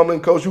Mike Tomlin,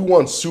 coach who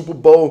won Super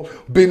Bowl,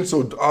 been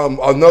to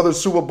another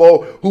Super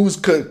Bowl, who's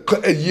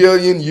a year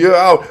in, year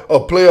out, a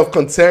playoff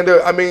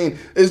contender. I mean,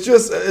 it's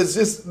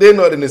just they're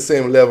not in the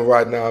same level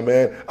right now,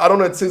 man. I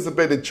don't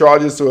anticipate the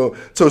Chargers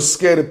to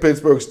scare the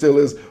Pittsburgh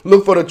Steelers.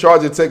 Look for the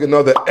Chargers to take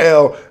another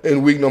L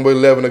in week number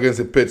 11 against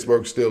the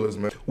Pittsburgh Steelers,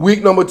 man.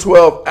 Week number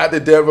 12 at the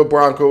Denver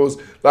Broncos.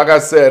 Like I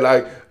said,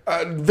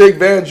 Vic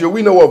Fangio,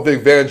 we know what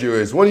Vic Fangio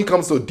is. When he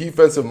comes to a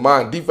defensive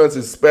mind,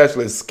 defensive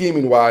specialist,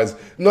 scheming-wise,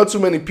 not too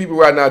many people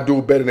right now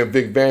do better than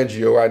Vic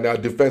Fangio right now,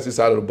 defensive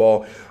side of the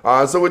ball.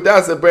 So with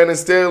that said, Brandon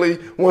Staley,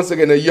 once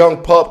again, a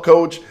young pup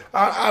coach,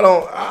 I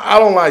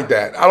don't like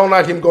that. I don't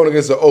like him going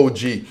against the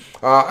OG.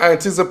 I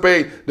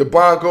anticipate the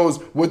Broncos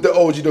with the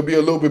OG to be a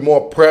little bit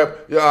more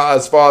prep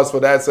as far as for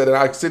that said. And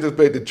I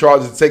anticipate the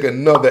Chargers to take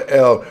another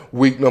L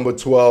week number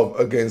 12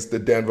 against the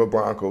Denver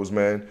Broncos,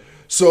 man.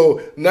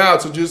 So now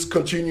to just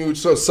continue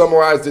to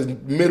summarize the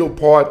middle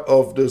part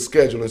of the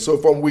schedule. And so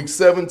from week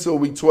 7 till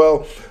week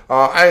 12,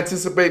 I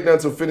anticipate them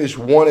to finish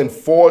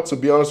 1-4, to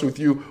be honest with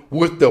you,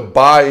 with the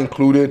bye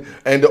included.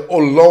 And the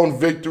lone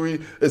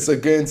victory is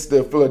against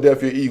the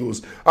Philadelphia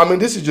Eagles. I mean,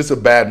 this is just a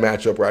bad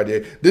matchup right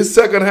here. This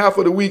second half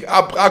of the week,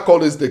 I call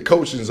this the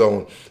coaching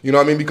zone. You know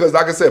what I mean? Because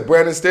like I said,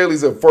 Brandon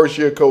Staley's a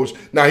first-year coach.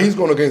 Now he's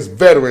going against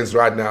veterans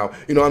right now.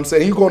 You know what I'm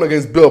saying? He's going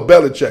against Bill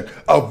Belichick,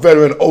 a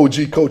veteran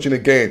OG coach in the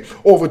game.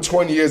 Over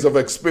 20 years of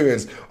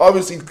experience.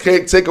 Obviously,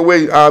 take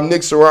away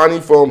Nick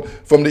Sirianni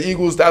from the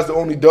Eagles. That's the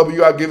only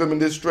W I give him in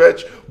this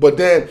stretch. But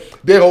then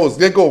they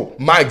go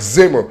Mike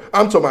Zimmer.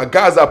 I'm talking about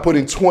guys that put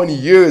in 20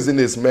 years in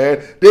this,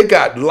 man. They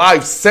got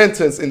life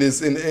sentence in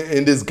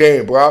this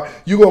game, bro.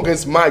 You go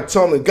against Mike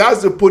Tomlin.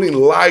 Guys that put in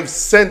life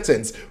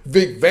sentence.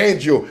 Vic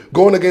Fangio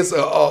going against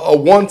a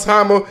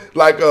one-timer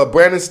like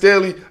Brandon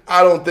Staley.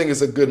 I don't think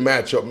it's a good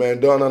matchup, man.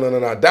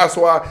 No. That's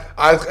why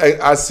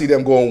I see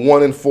them going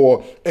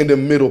 1-4 in the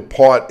middle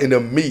part, in the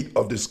meat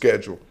of the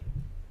schedule.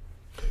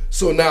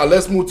 So now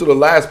let's move to the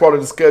last part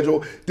of the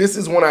schedule. This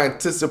is when I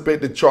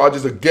anticipate the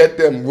Chargers to get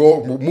them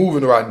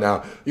moving right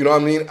now. You know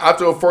what I mean?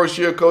 After a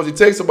first-year coach, it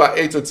takes about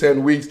 8 to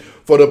 10 weeks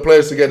for the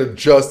players to get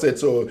adjusted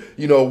to,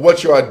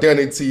 what your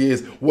identity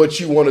is, what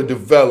you want to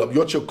develop,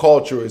 what your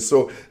culture is.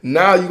 So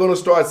now you're going to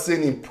start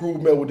seeing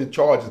improvement with the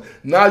Chargers.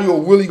 Now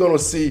you're really going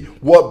to see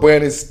what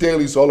Brandon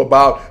Staley's all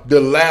about the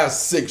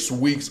last 6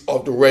 weeks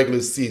of the regular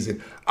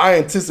season. I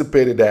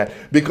anticipated that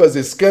because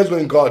the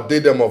scheduling God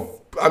did them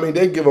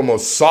they give them a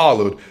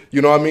solid,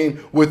 you know what I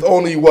mean? With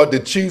only the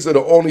Chiefs are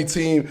the only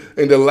team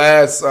in the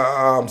last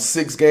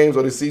 6 games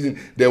of the season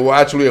that were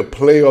actually a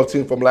playoff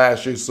team from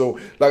last year. So,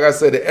 like I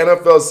said, the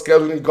NFL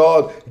scheduling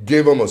God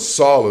gave them a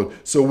solid.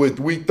 So,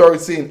 with week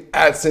 13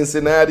 at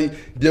Cincinnati,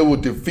 they will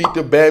defeat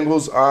the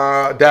Bengals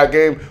that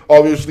game,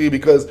 obviously,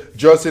 because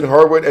Justin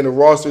Herbert and the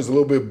roster is a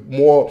little bit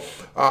more,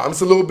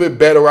 it's a little bit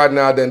better right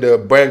now than the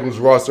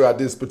Bengals roster at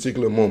this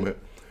particular moment.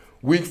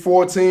 Week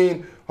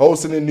 14,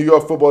 hosting the New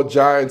York Football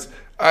Giants.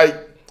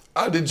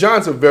 The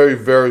Giants are a very,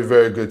 very,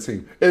 very good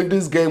team. If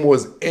this game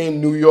was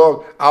in New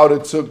York, I would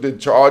have took the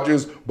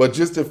Chargers. But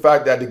just the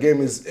fact that the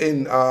game is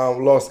in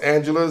Los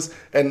Angeles,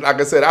 and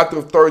like I said,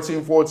 after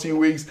 13, 14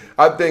 weeks,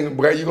 I think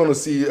you're going to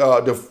see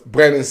the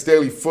Brandon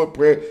Staley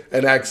footprint,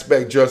 and I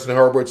expect Justin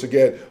Herbert to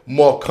get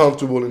more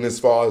comfortable in as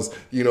far as,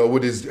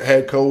 with his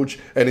head coach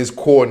and his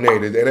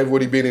coordinator, and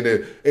everybody being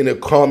in a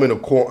common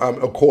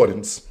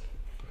accordance.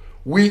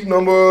 Week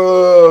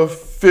number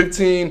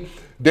 15,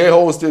 they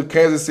host the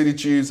Kansas City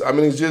Chiefs. I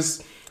mean,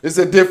 it's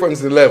a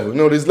difference in level.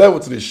 There's level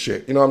to this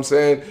shit. You know what I'm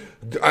saying?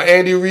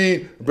 Andy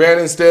Reid,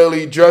 Brandon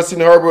Staley, Justin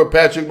Herbert,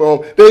 Patrick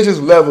Mahomes, they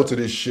just level to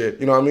this shit.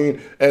 You know what I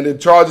mean? And the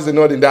Chargers are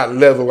not in that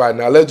level right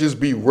now. Let's just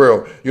be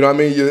real. You know what I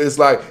mean? It's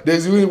like,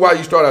 there's a reason why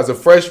you start as a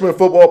freshman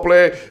football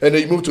player and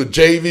then you move to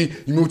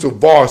JV, you move to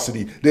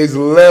varsity. There's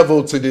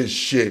level to this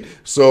shit.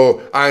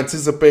 So I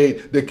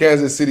anticipate the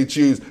Kansas City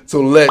Chiefs to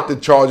let the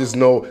Chargers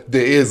know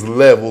there is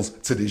levels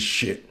to this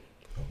shit.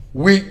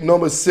 Week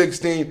number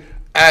 16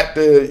 at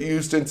the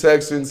Houston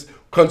Texans.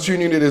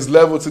 Continuing at this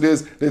level to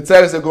this, the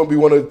Texans are going to be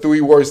one of the 3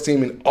 worst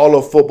teams in all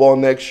of football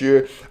next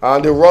year.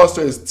 The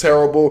roster is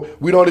terrible.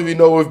 We don't even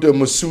know if the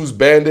Masseuse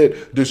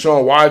Bandit,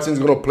 Deshaun Watson, is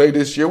going to play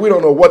this year. We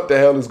don't know what the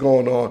hell is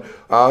going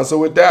on. So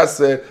with that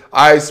said,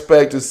 I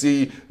expect to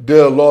see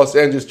the Los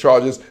Angeles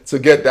Chargers to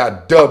get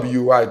that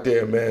W right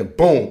there, man.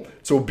 Boom.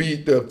 To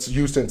beat the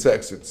Houston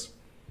Texans.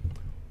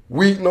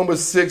 Week number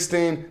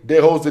 16,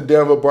 they host the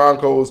Denver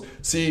Broncos.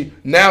 See,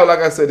 now, like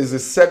I said, it's the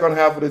second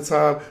half of the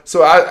time. So,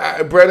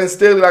 Brandon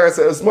Staley, like I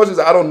said, as much as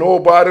I don't know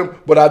about him,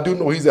 but I do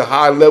know he's a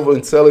high-level,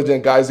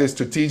 intelligent guy. He's a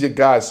strategic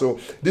guy. So,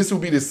 this will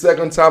be the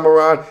second time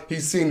around.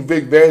 He's seen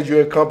Vic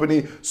Fangio and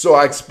company. So,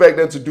 I expect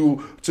them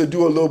to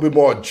do a little bit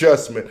more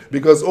adjustment,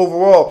 because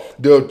overall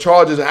the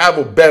Chargers have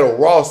a better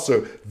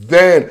roster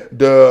than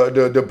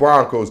the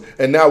Broncos.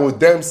 And now with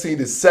them seeing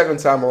the second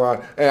time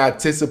around, I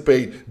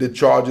anticipate the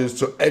Chargers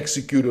to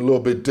execute a little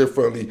bit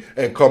differently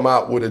and come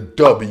out with a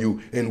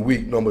W in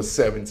week number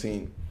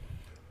 17.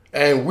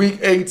 And week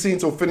 18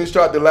 to finish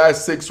out the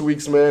last 6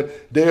 weeks, man,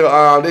 they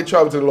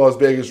travel to the Las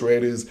Vegas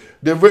Raiders.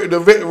 The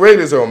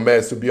Raiders are a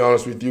mess, to be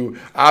honest with you.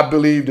 I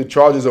believe the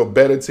Chargers are a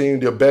better team.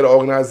 They're a better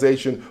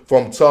organization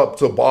from top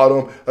to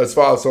bottom, as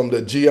far as from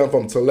the GM,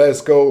 from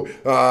Telesco,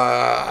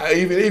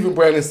 even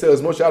Brandon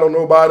Staley. Much I don't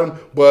know about him,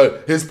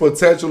 but his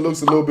potential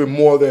looks a little bit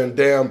more than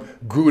damn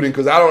Gruden,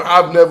 because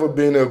I've never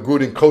been a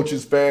Gruden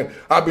coaches fan.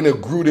 I've been a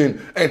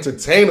Gruden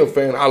entertainer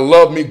fan. I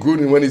love me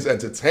Gruden when he's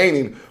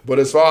entertaining, but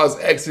as far as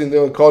exiting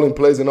and calling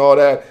plays and all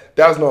that,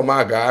 that's not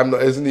my guy.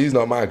 He's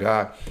not my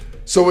guy.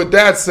 So with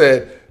that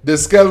said, the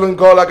scheduling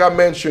call, like I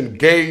mentioned,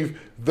 gave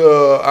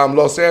the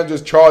Los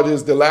Angeles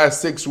Chargers the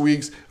last 6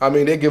 weeks. I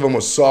mean, they give them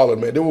a solid,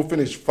 man. They will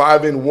finish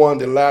 5-1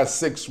 the last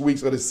 6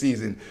 weeks of the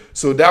season.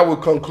 So that will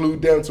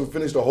conclude them to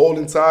finish the whole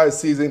entire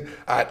season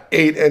at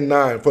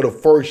 8-9 for the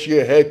first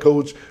year head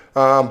coach,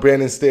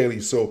 Brandon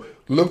Staley. So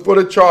look for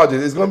the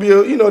Chargers. It's going to be,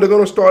 they're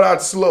going to start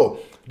out slow.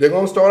 They're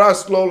going to start out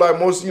slow like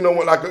most,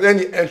 like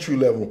any entry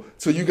level.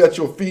 So you get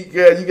your feet,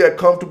 you get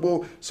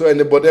comfortable. So,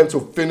 but them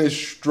to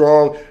finish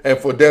strong and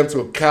for them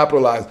to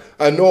capitalize.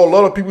 I know a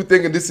lot of people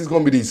thinking this is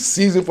going to be the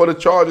season for the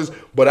Chargers,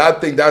 but I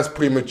think that's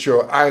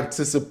premature. I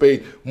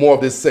anticipate more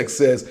of this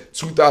success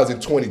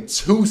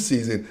 2022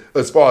 season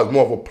as far as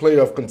more of a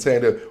playoff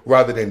contender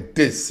rather than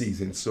this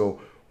season. So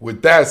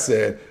with that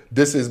said,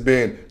 this has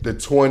been the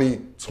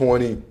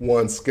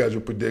 2021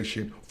 schedule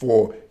prediction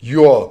for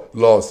your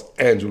Los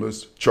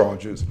Angeles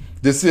Chargers.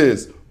 This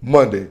is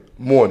Monday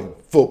Morning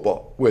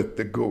Football with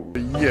the Guru.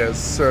 Yes,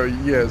 sir.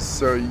 Yes,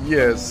 sir.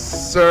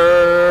 Yes,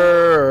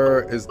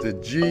 sir. It's the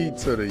G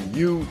to the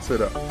U to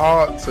the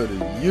R to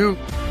the U.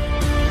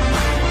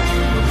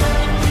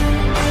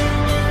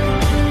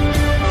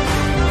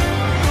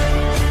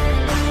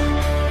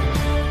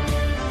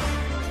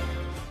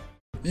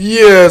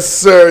 Yes,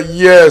 sir.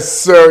 Yes,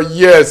 sir.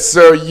 Yes,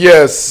 sir.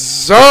 Yes,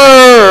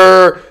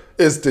 sir.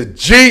 It's the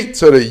G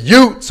to the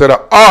U to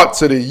the R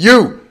to the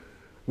U.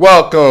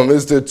 Welcome.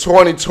 It's the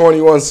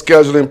 2021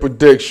 scheduling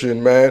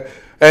prediction, man.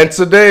 And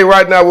today,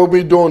 right now, we'll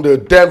be doing the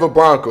Denver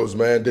Broncos,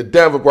 man. The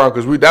Denver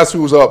Broncos. That's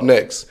who's up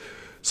next.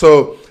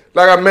 So,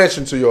 like I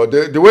mentioned to you,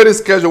 the way they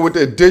schedule with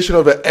the addition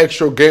of the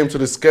extra game to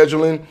the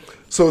scheduling,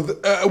 so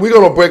we're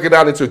going to break it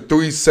down into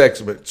three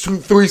sections.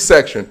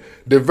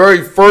 The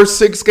very first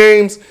 6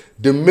 games,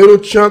 the middle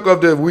chunk of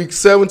the week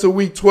 7 to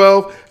week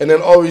 12, and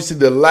then obviously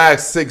the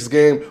last 6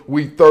 game,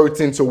 week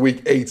 13 to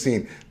week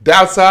 18.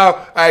 That's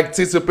how I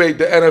anticipate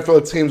the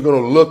NFL team's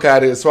going to look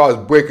at it as far as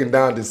breaking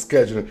down the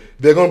scheduling.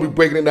 They're going to be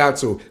breaking it down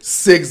to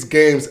 6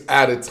 games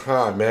at a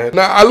time, man.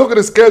 Now, I look at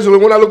the schedule,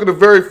 and when I look at the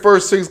very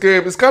first 6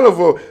 games, it's kind of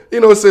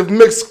it's a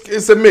mix.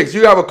 It's a mix.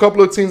 You have a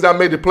couple of teams that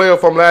made the playoff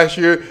from last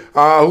year.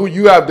 Who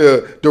you have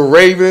the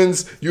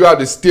Ravens, you have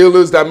the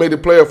Steelers that made the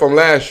playoff from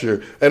last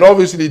year. And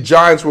obviously the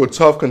Giants were a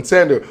tough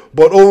contender.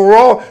 But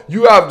overall,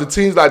 you have the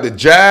teams like the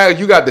Jags,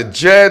 you got the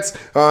Jets,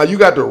 you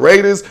got the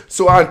Raiders.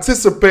 So I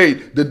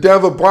anticipate the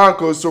Denver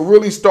Broncos to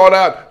really start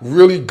out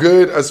really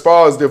good as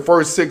far as their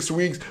first 6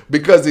 weeks,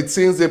 because the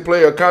teams they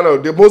play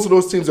are most of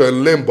those teams are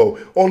in limbo.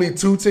 Only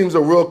 2 teams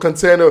are real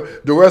contender.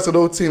 The rest of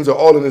those teams are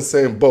all in the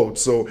same boat.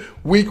 So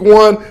week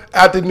 1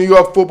 at the New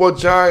York Football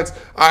Giants,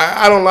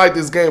 I don't like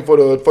this game for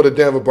the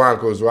Denver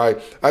Broncos, right?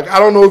 I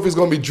don't know if it's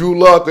going to be Drew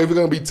Luck, or if it's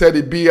going to be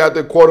Teddy B at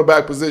the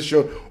quarterback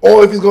position,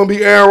 or if it's going to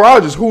be Aaron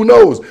Rodgers. Who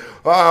knows?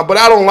 But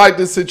I don't like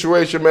this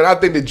situation, man. I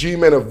think the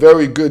G-Men are a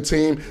very good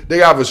team. They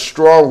have a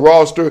strong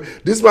roster.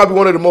 This might be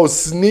one of the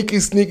most sneaky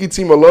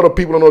team a lot of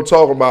people don't know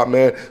talking about,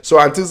 man. So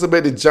I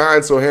anticipate the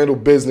Giants will handle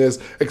business,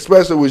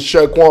 especially with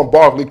Saquon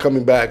Barkley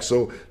coming back.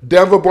 So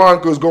Denver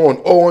Broncos going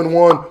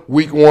 0-1,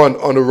 week 1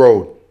 on the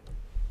road.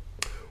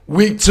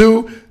 Week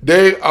 2,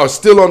 they are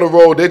still on the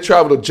road. They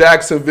travel to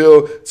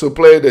Jacksonville to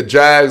play the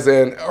Jags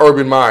and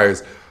Urban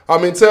Myers. I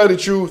mean, tell the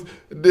truth,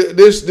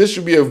 this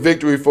should be a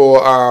victory for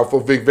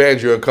Vic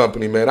Fangio and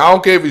company, man. I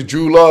don't care if it's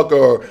Drew Luck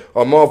or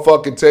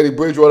motherfucking Teddy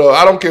Bridgewater.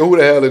 I don't care who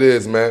the hell it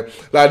is, man.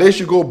 Like, they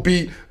should go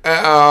beat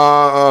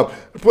my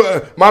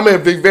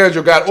man Vic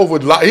Fangio got over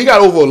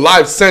a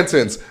life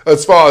sentence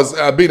as far as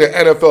being an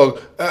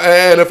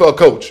NFL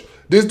coach.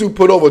 This dude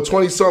put over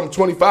 20-something,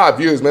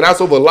 25 years, man.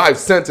 That's over a life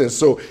sentence.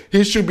 So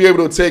he should be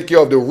able to take care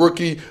of the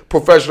rookie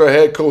professional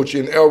head coach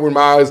in Urban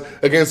Myers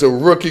against a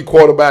rookie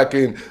quarterback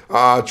in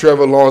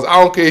Trevor Lawrence.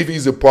 I don't care if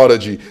he's a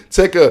prodigy.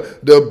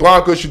 The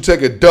Broncos should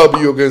take a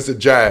W against the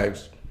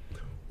Jags.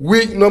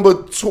 Week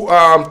number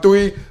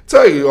 3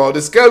 tell you, the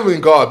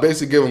scheduling God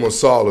basically give them a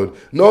solid.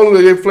 Not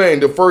only are they playing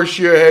the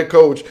first-year head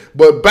coach,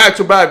 but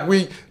back-to-back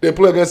week, they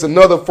play against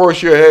another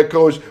first-year head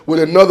coach with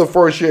another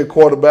first-year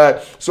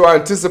quarterback. So I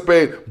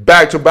anticipate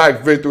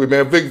back-to-back victory,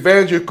 man. Vic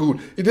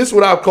Fangio, this is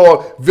what I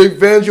call Vic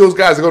Fangio's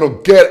guys are going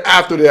to get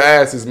after their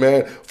asses,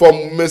 man. From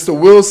Mr.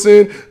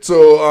 Wilson to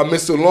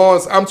Mr.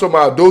 Lawrence, I'm talking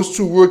about those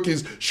two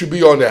rookies should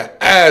be on their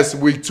ass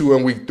week 2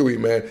 and week 3,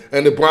 man.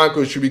 And the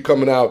Broncos should be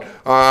coming out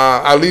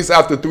at least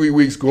after 3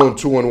 weeks going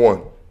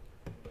 2-1.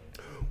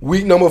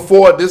 Week number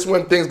 4, this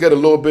when things get a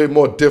little bit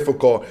more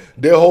difficult.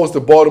 They'll host the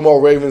Baltimore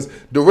Ravens.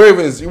 The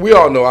Ravens, we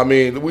all know, I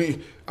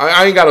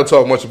ain't got to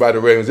talk much about the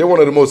Ravens. They're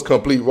one of the most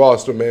complete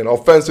roster, man.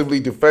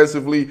 Offensively,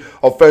 defensively,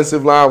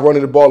 offensive line,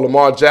 running the ball,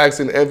 Lamar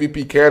Jackson,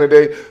 MVP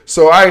candidate.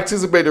 So I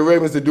anticipate the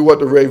Ravens to do what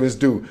the Ravens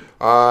do.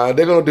 They're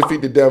going to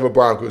defeat the Denver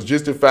Broncos.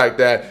 Just the fact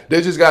that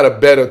they just got a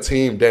better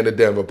team than the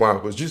Denver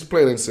Broncos. Just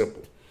plain and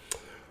simple.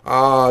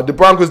 The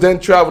Broncos then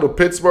travel to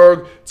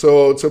Pittsburgh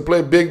to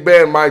play Big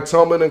Ben, Mike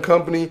Tomlin and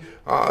company.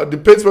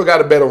 The Pittsburgh got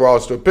a better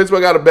roster.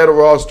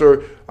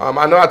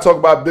 I know I talk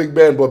about Big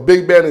Ben, but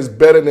Big Ben is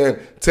better than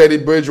Teddy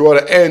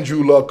Bridgewater and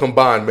Drew Luck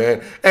combined,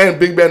 man. And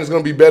Big Ben is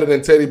going to be better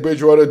than Teddy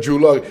Bridgewater, Drew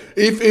Luck.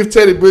 If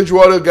Teddy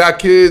Bridgewater got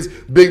kids,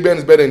 Big Ben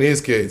is better than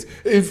his kids.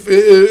 If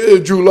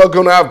Drew Luck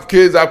going to have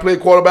kids, I play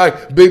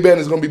quarterback, Big Ben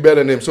is going to be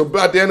better than him. So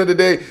at the end of the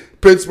day,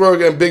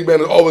 Pittsburgh and Big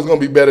Ben is always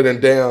going to be better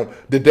than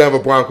the Denver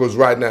Broncos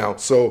right now.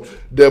 So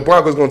the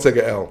Broncos going to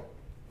take an L.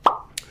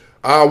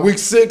 Week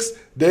 6,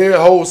 they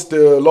host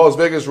the Las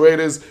Vegas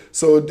Raiders.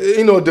 So,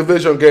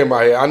 division game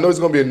right here. I know it's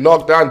going to be a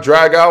knockdown,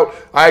 drag out.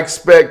 I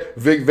expect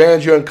Vic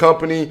Fangio and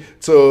company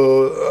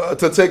to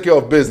take care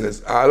of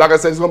business. Like I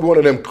said, it's going to be one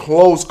of them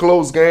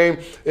close game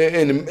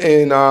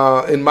in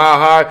Mile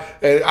High.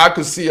 And I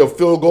could see a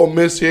field goal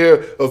miss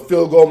here, a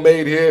field goal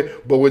made here.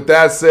 But with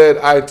that said,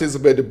 I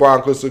anticipate the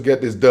Broncos to get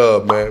this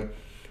dub, man.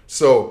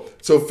 So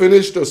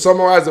to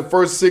summarize the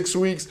first 6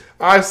 weeks,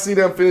 I see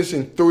them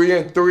finishing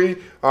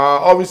 3-3.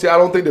 Obviously, I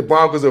don't think the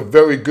Broncos are a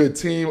very good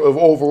team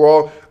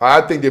overall.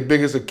 I think their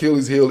biggest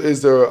Achilles heel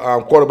is their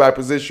quarterback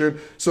position.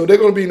 So they're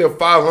going to be in the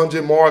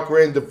 500 mark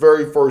range the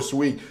very first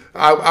week.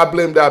 I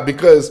blame that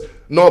because the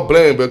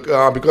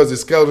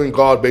scheduling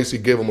God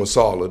basically gave them a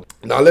solid.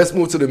 Now let's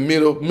move to the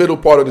middle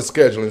part of the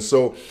scheduling.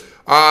 So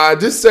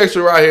this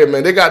section right here,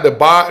 man, they got the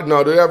bye.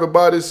 No, they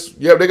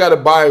got a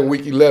bye in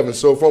week 11.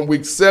 So from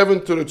week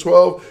 7 to the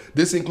 12,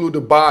 this includes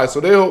the bye.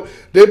 So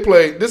they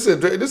play.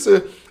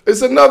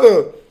 It's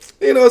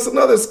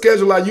another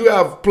schedule. Like you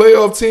have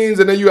playoff teams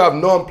and then you have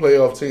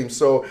non-playoff teams.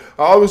 So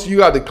obviously you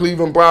got the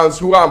Cleveland Browns,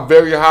 who I'm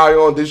very high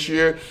on this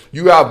year.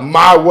 You have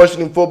my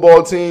Washington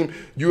football team.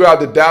 You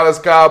have the Dallas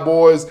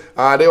Cowboys.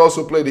 They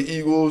also play the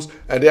Eagles,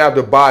 and they have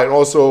the bye. And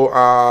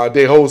also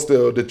they host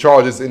the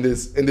Chargers in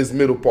this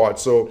middle part.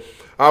 So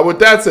with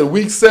that said,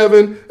 week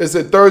 7 is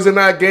a Thursday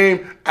night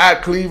game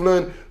at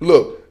Cleveland.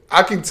 Look,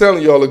 I keep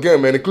telling y'all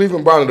again, man, the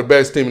Cleveland Browns are the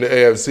best team in the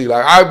AFC.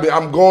 Like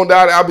I'm going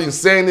down there, I've been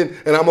saying it,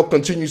 and I'm gonna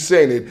continue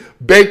saying it.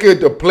 Baker,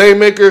 the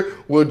playmaker,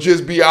 will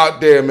just be out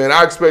there, man.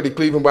 I expect the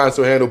Cleveland Browns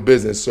to handle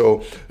business,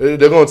 so they're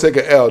gonna take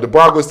an L. The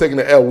Broncos taking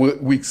an L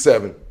week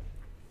 7.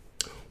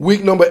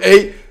 Week number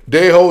 8,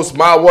 they host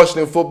my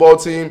Washington football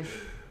team.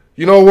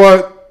 You know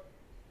what,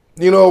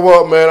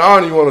 man? I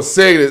don't even want to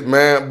say this,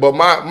 man, but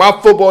my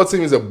football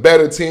team is a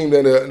better team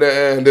than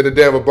the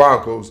Denver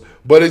Broncos.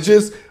 But it's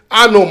just,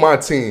 I know my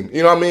team.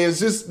 You know what I mean?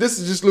 This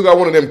is just look like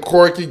one of them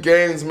quirky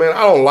games, man.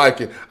 I don't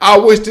like it. I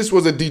wish this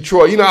was a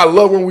Detroit. I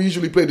love when we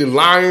usually play the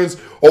Lions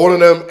or one of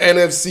them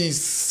NFC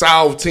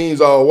South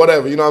teams or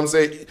whatever. You know what I'm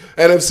saying?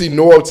 NFC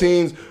North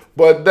teams.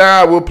 But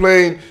now we're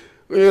playing,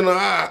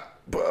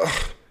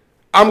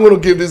 I'm going to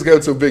give this game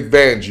to Vic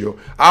Fangio.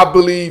 I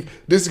believe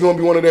this is going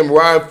to be one of them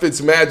Ryan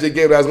Fitzmagic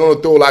games that's going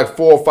to throw like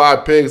 4 or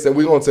 5 picks, and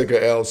we're going to take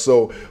an L.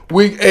 So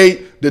week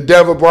 8, the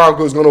Denver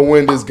Broncos going to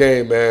win this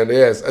game, man.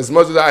 Yes, as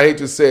much as I hate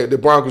to say it, the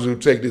Broncos will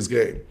take this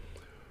game.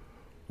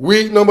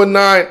 Week number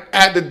 9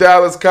 at the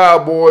Dallas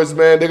Cowboys,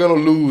 man. They're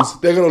going to lose.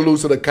 They're going to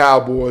lose to the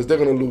Cowboys.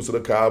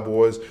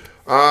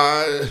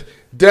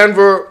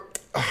 Denver...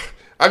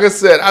 Like I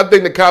said, I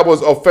think the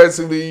Cowboys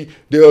offensively,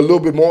 they're a little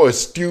bit more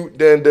astute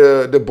than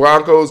the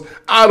Broncos.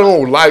 I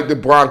don't like the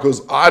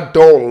Broncos. I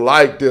don't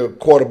like the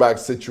quarterback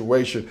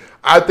situation.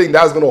 I think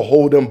that's going to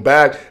hold them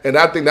back, and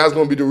I think that's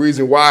going to be the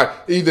reason why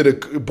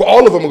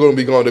all of them are going to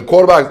be gone. The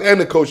quarterbacks and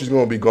the coaches are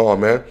going to be gone,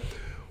 man.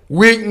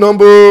 Week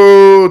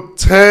number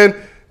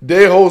 10,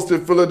 they host the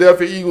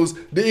Philadelphia Eagles.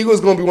 The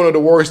Eagles are going to be one of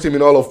the worst teams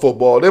in all of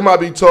football. They might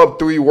be top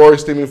 3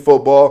 worst team in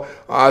football.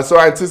 So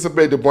I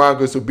anticipate the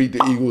Broncos to beat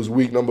the Eagles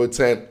week number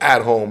 10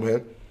 at home,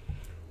 man.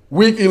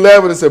 Week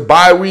 11 is a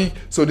bye week,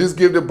 so this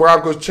gives the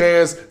Broncos a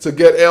chance to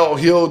get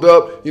healed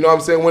up, you know what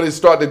I'm saying, when they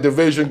start the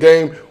division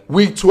game.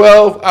 Week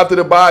 12, after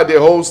the bye, they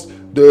host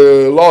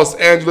the Los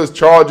Angeles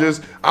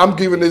Chargers. I'm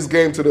giving this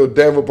game to the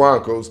Denver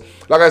Broncos.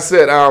 Like I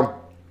said, I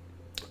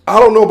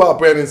don't know about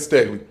Brandon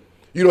Staley.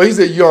 You know, he's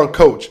a young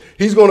coach.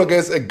 He's going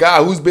against a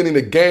guy who's been in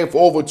the game for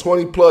over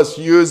 20-plus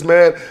years,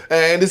 man.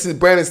 And this is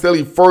Brandon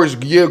Staley's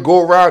first year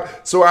go-around.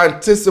 So I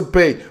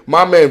anticipate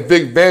my man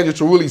Vic Fangio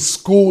to really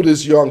school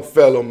this young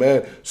fellow,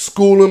 man.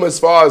 School him as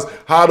far as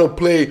how to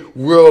play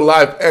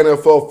real-life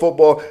NFL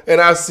football. And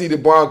I see the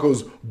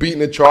Broncos beating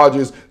the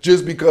Chargers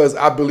just because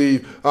I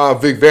believe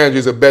Vic Fangio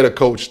is a better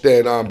coach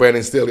than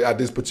Brandon Staley at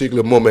this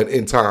particular moment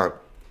in time.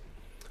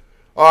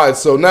 All right,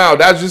 so now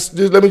that's just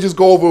let me just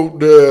go over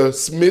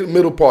the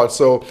middle part.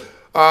 So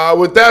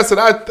with that said,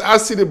 I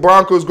see the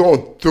Broncos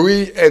going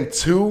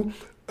 3-2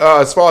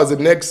 as far as the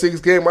next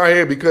 6 game right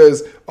here,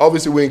 because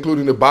obviously we're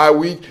including the bye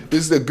week.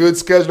 This is a good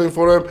scheduling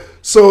for them.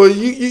 So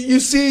you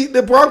see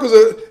the Broncos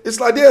it's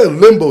like they're a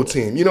limbo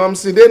team. You know what I'm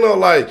saying? They're not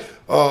like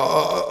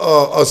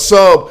a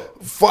sub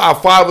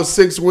 5 or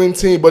 6 win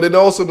team, but they're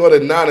also not a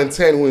 9 and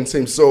 10 win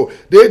team. So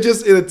they're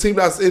just in a team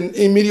that's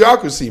in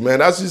mediocrity, man.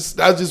 That's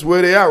just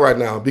where they are right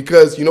now.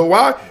 Because you know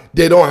why?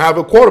 They don't have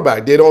a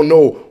quarterback. They don't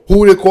know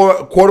who the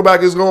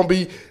quarterback is going to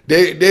be.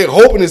 They're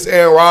hoping it's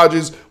Aaron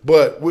Rodgers,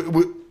 but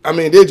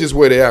they're just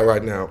where they are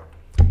right now.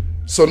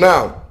 So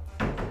now,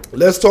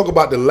 let's talk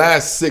about the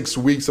last 6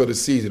 weeks of the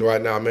season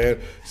right now, man.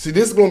 See,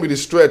 this is going to be the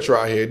stretch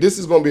right here. This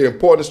is going to be an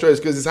important stretch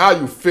because it's how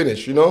you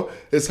finish, you know?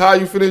 It's how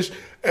you finish.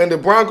 And the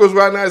Broncos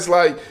right now, it's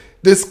like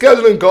the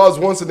scheduling gods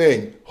once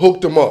again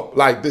hooked them up.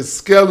 Like the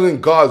scheduling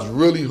gods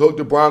really hooked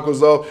the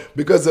Broncos up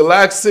because the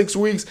last 6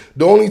 weeks,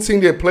 the only team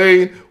they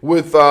played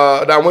with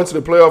that went to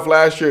the playoff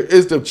last year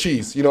is the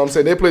Chiefs. You know what I'm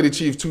saying? They played the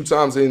Chiefs 2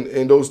 times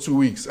in those 2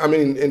 weeks.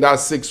 In that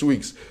 6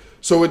 weeks.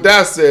 So with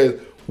that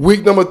said,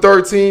 week number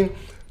 13,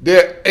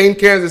 they're in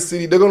Kansas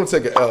City. They're going to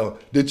take an L.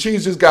 The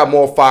Chiefs just got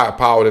more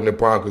firepower than the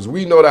Broncos.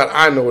 We know that.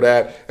 I know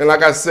that. And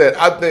like I said,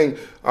 I think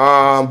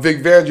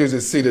Vic Fangio is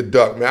a seeded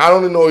duck, man. I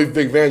don't know if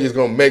Vic Fangio is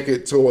going to make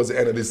it towards the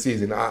end of the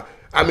season. I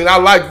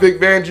like Vic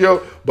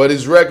Fangio, but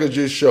his record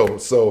just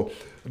shows. So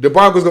the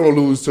Broncos going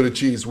to lose to the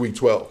Chiefs week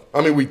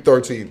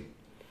 13.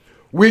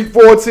 Week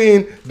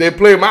 14, they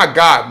play my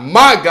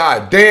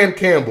guy, Dan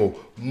Campbell.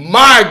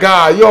 My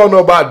guy, y'all know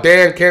about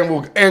Dan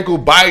Campbell,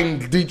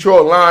 ankle-biting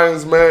Detroit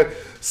Lions, man.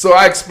 So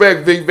I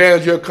expect Vic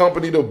Fangio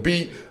company to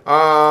beat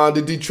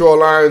the Detroit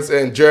Lions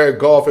and Jared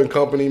Goff and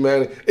company,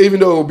 man.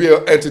 Even though it will be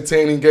an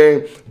entertaining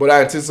game, but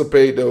I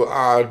anticipate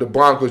the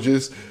Broncos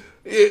just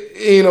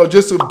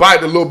to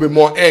bite a little bit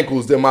more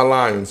ankles than my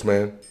Lions,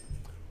 man.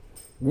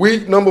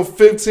 Week number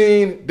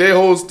 15, they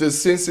host the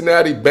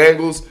Cincinnati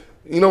Bengals.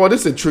 You know what?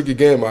 This is a tricky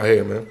game out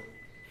here, man.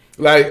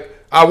 Like,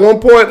 at one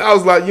point, I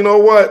was like, you know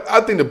what?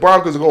 I think the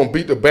Broncos are going to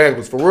beat the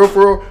Bengals for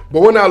real.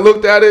 But when I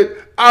looked at it,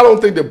 I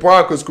don't think the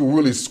Broncos could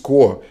really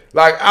score.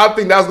 Like, I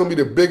think that's going to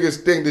be the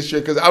biggest thing this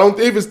year because I don't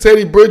think if it's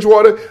Teddy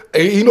Bridgewater,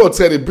 and you know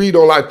Teddy B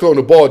don't like throwing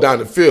the ball down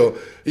the field.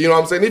 You know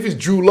what I'm saying? If it's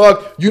Drew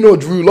Luck, you know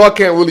Drew Luck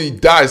can't really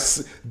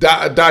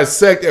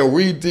dissect and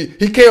read.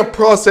 He can't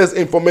process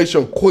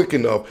information quick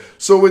enough.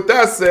 So with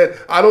that said,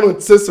 I don't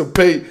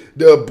anticipate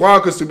the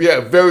Broncos to be a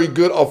very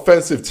good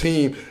offensive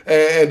team.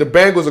 And the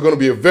Bengals are going to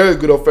be a very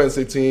good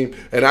offensive team.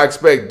 And I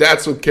expect that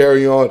to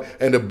carry on.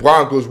 And the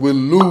Broncos will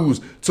lose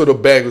to the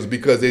Bengals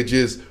because they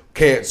just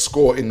can't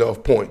score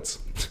enough points.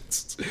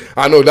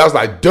 I know that's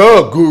like,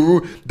 duh,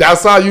 Guru.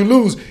 That's how you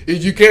lose.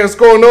 If you can't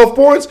score enough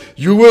points,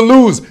 you will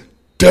lose.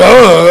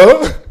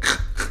 Duh.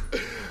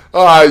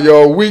 All right,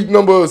 yo. Week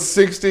number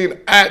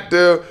 16 at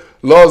the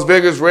Las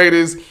Vegas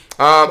Raiders.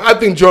 I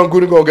think John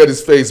Gruden going to get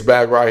his face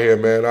back right here,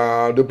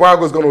 man. The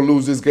Broncos going to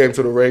lose this game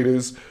to the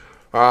Raiders.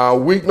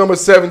 Week number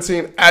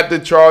 17 at the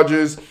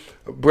Chargers.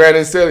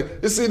 Brandon Staley.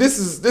 You see, this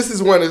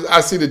is when I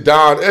see the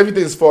down.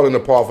 Everything's falling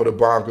apart for the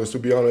Broncos, to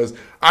be honest.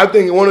 I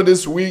think one of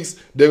these weeks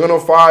they're gonna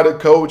fire the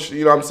coach.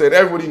 You know what I'm saying?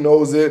 Everybody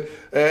knows it.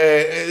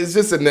 And it's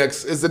just the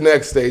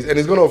next stage, and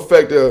it's gonna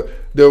affect the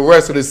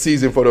rest of the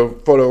season for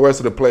the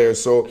rest of the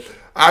players. So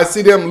I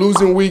see them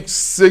losing week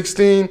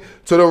 16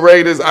 to the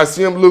Raiders. I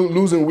see them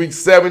losing week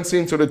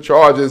 17 to the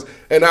Chargers.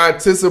 And I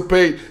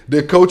anticipate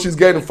the coach is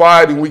getting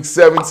fired in week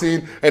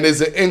 17. And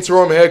there's an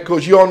interim head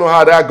coach. You all know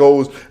how that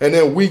goes. And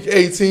then week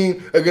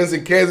 18 against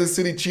the Kansas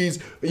City Chiefs.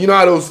 You know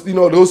how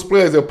those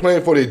players are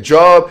playing for their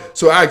job.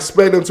 So I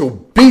expect them to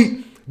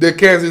beat the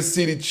Kansas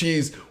City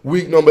Chiefs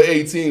week number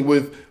 18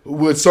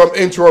 with some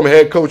interim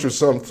head coach or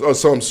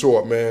some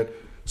sort, man.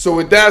 So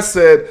with that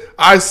said,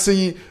 I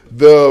see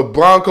the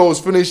Broncos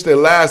finish their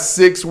last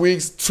 6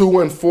 weeks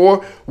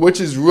 2-4, which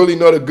is really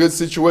not a good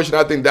situation.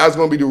 I think that's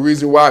going to be the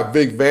reason why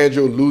Vic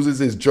Fangio loses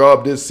his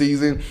job this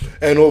season.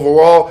 And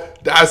overall,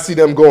 I see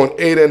them going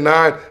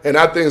 8-9, and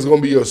I think it's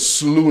going to be a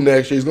slew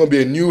next year. It's going to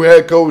be a new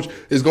head coach.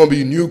 It's going to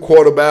be a new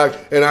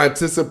quarterback, and I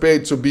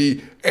anticipate to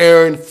be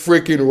Aaron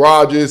freaking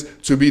Rodgers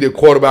to be the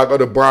quarterback of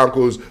the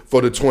Broncos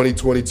for the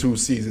 2022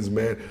 seasons,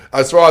 man.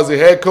 As far as the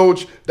head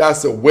coach,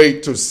 that's a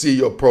wait to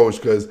see approach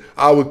because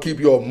I will keep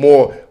you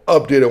more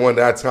updated when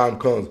that time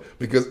comes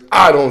because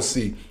I don't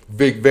see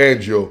Vic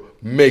Fangio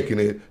making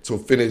it to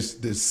finish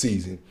this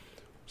season.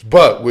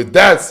 But with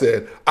that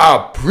said, I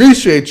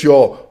appreciate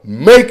y'all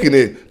making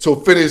it to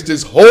finish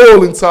this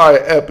whole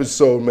entire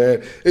episode,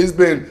 man. It's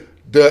been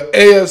the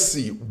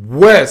AFC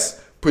West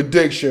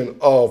prediction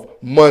of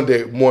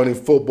Monday Morning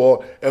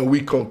Football, and we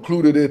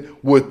concluded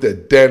it with the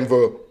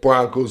Denver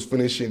Broncos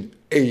finishing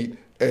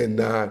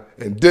 8-9.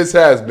 And this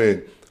has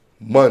been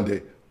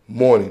Monday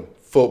Morning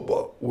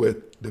Football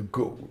with the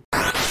Guru.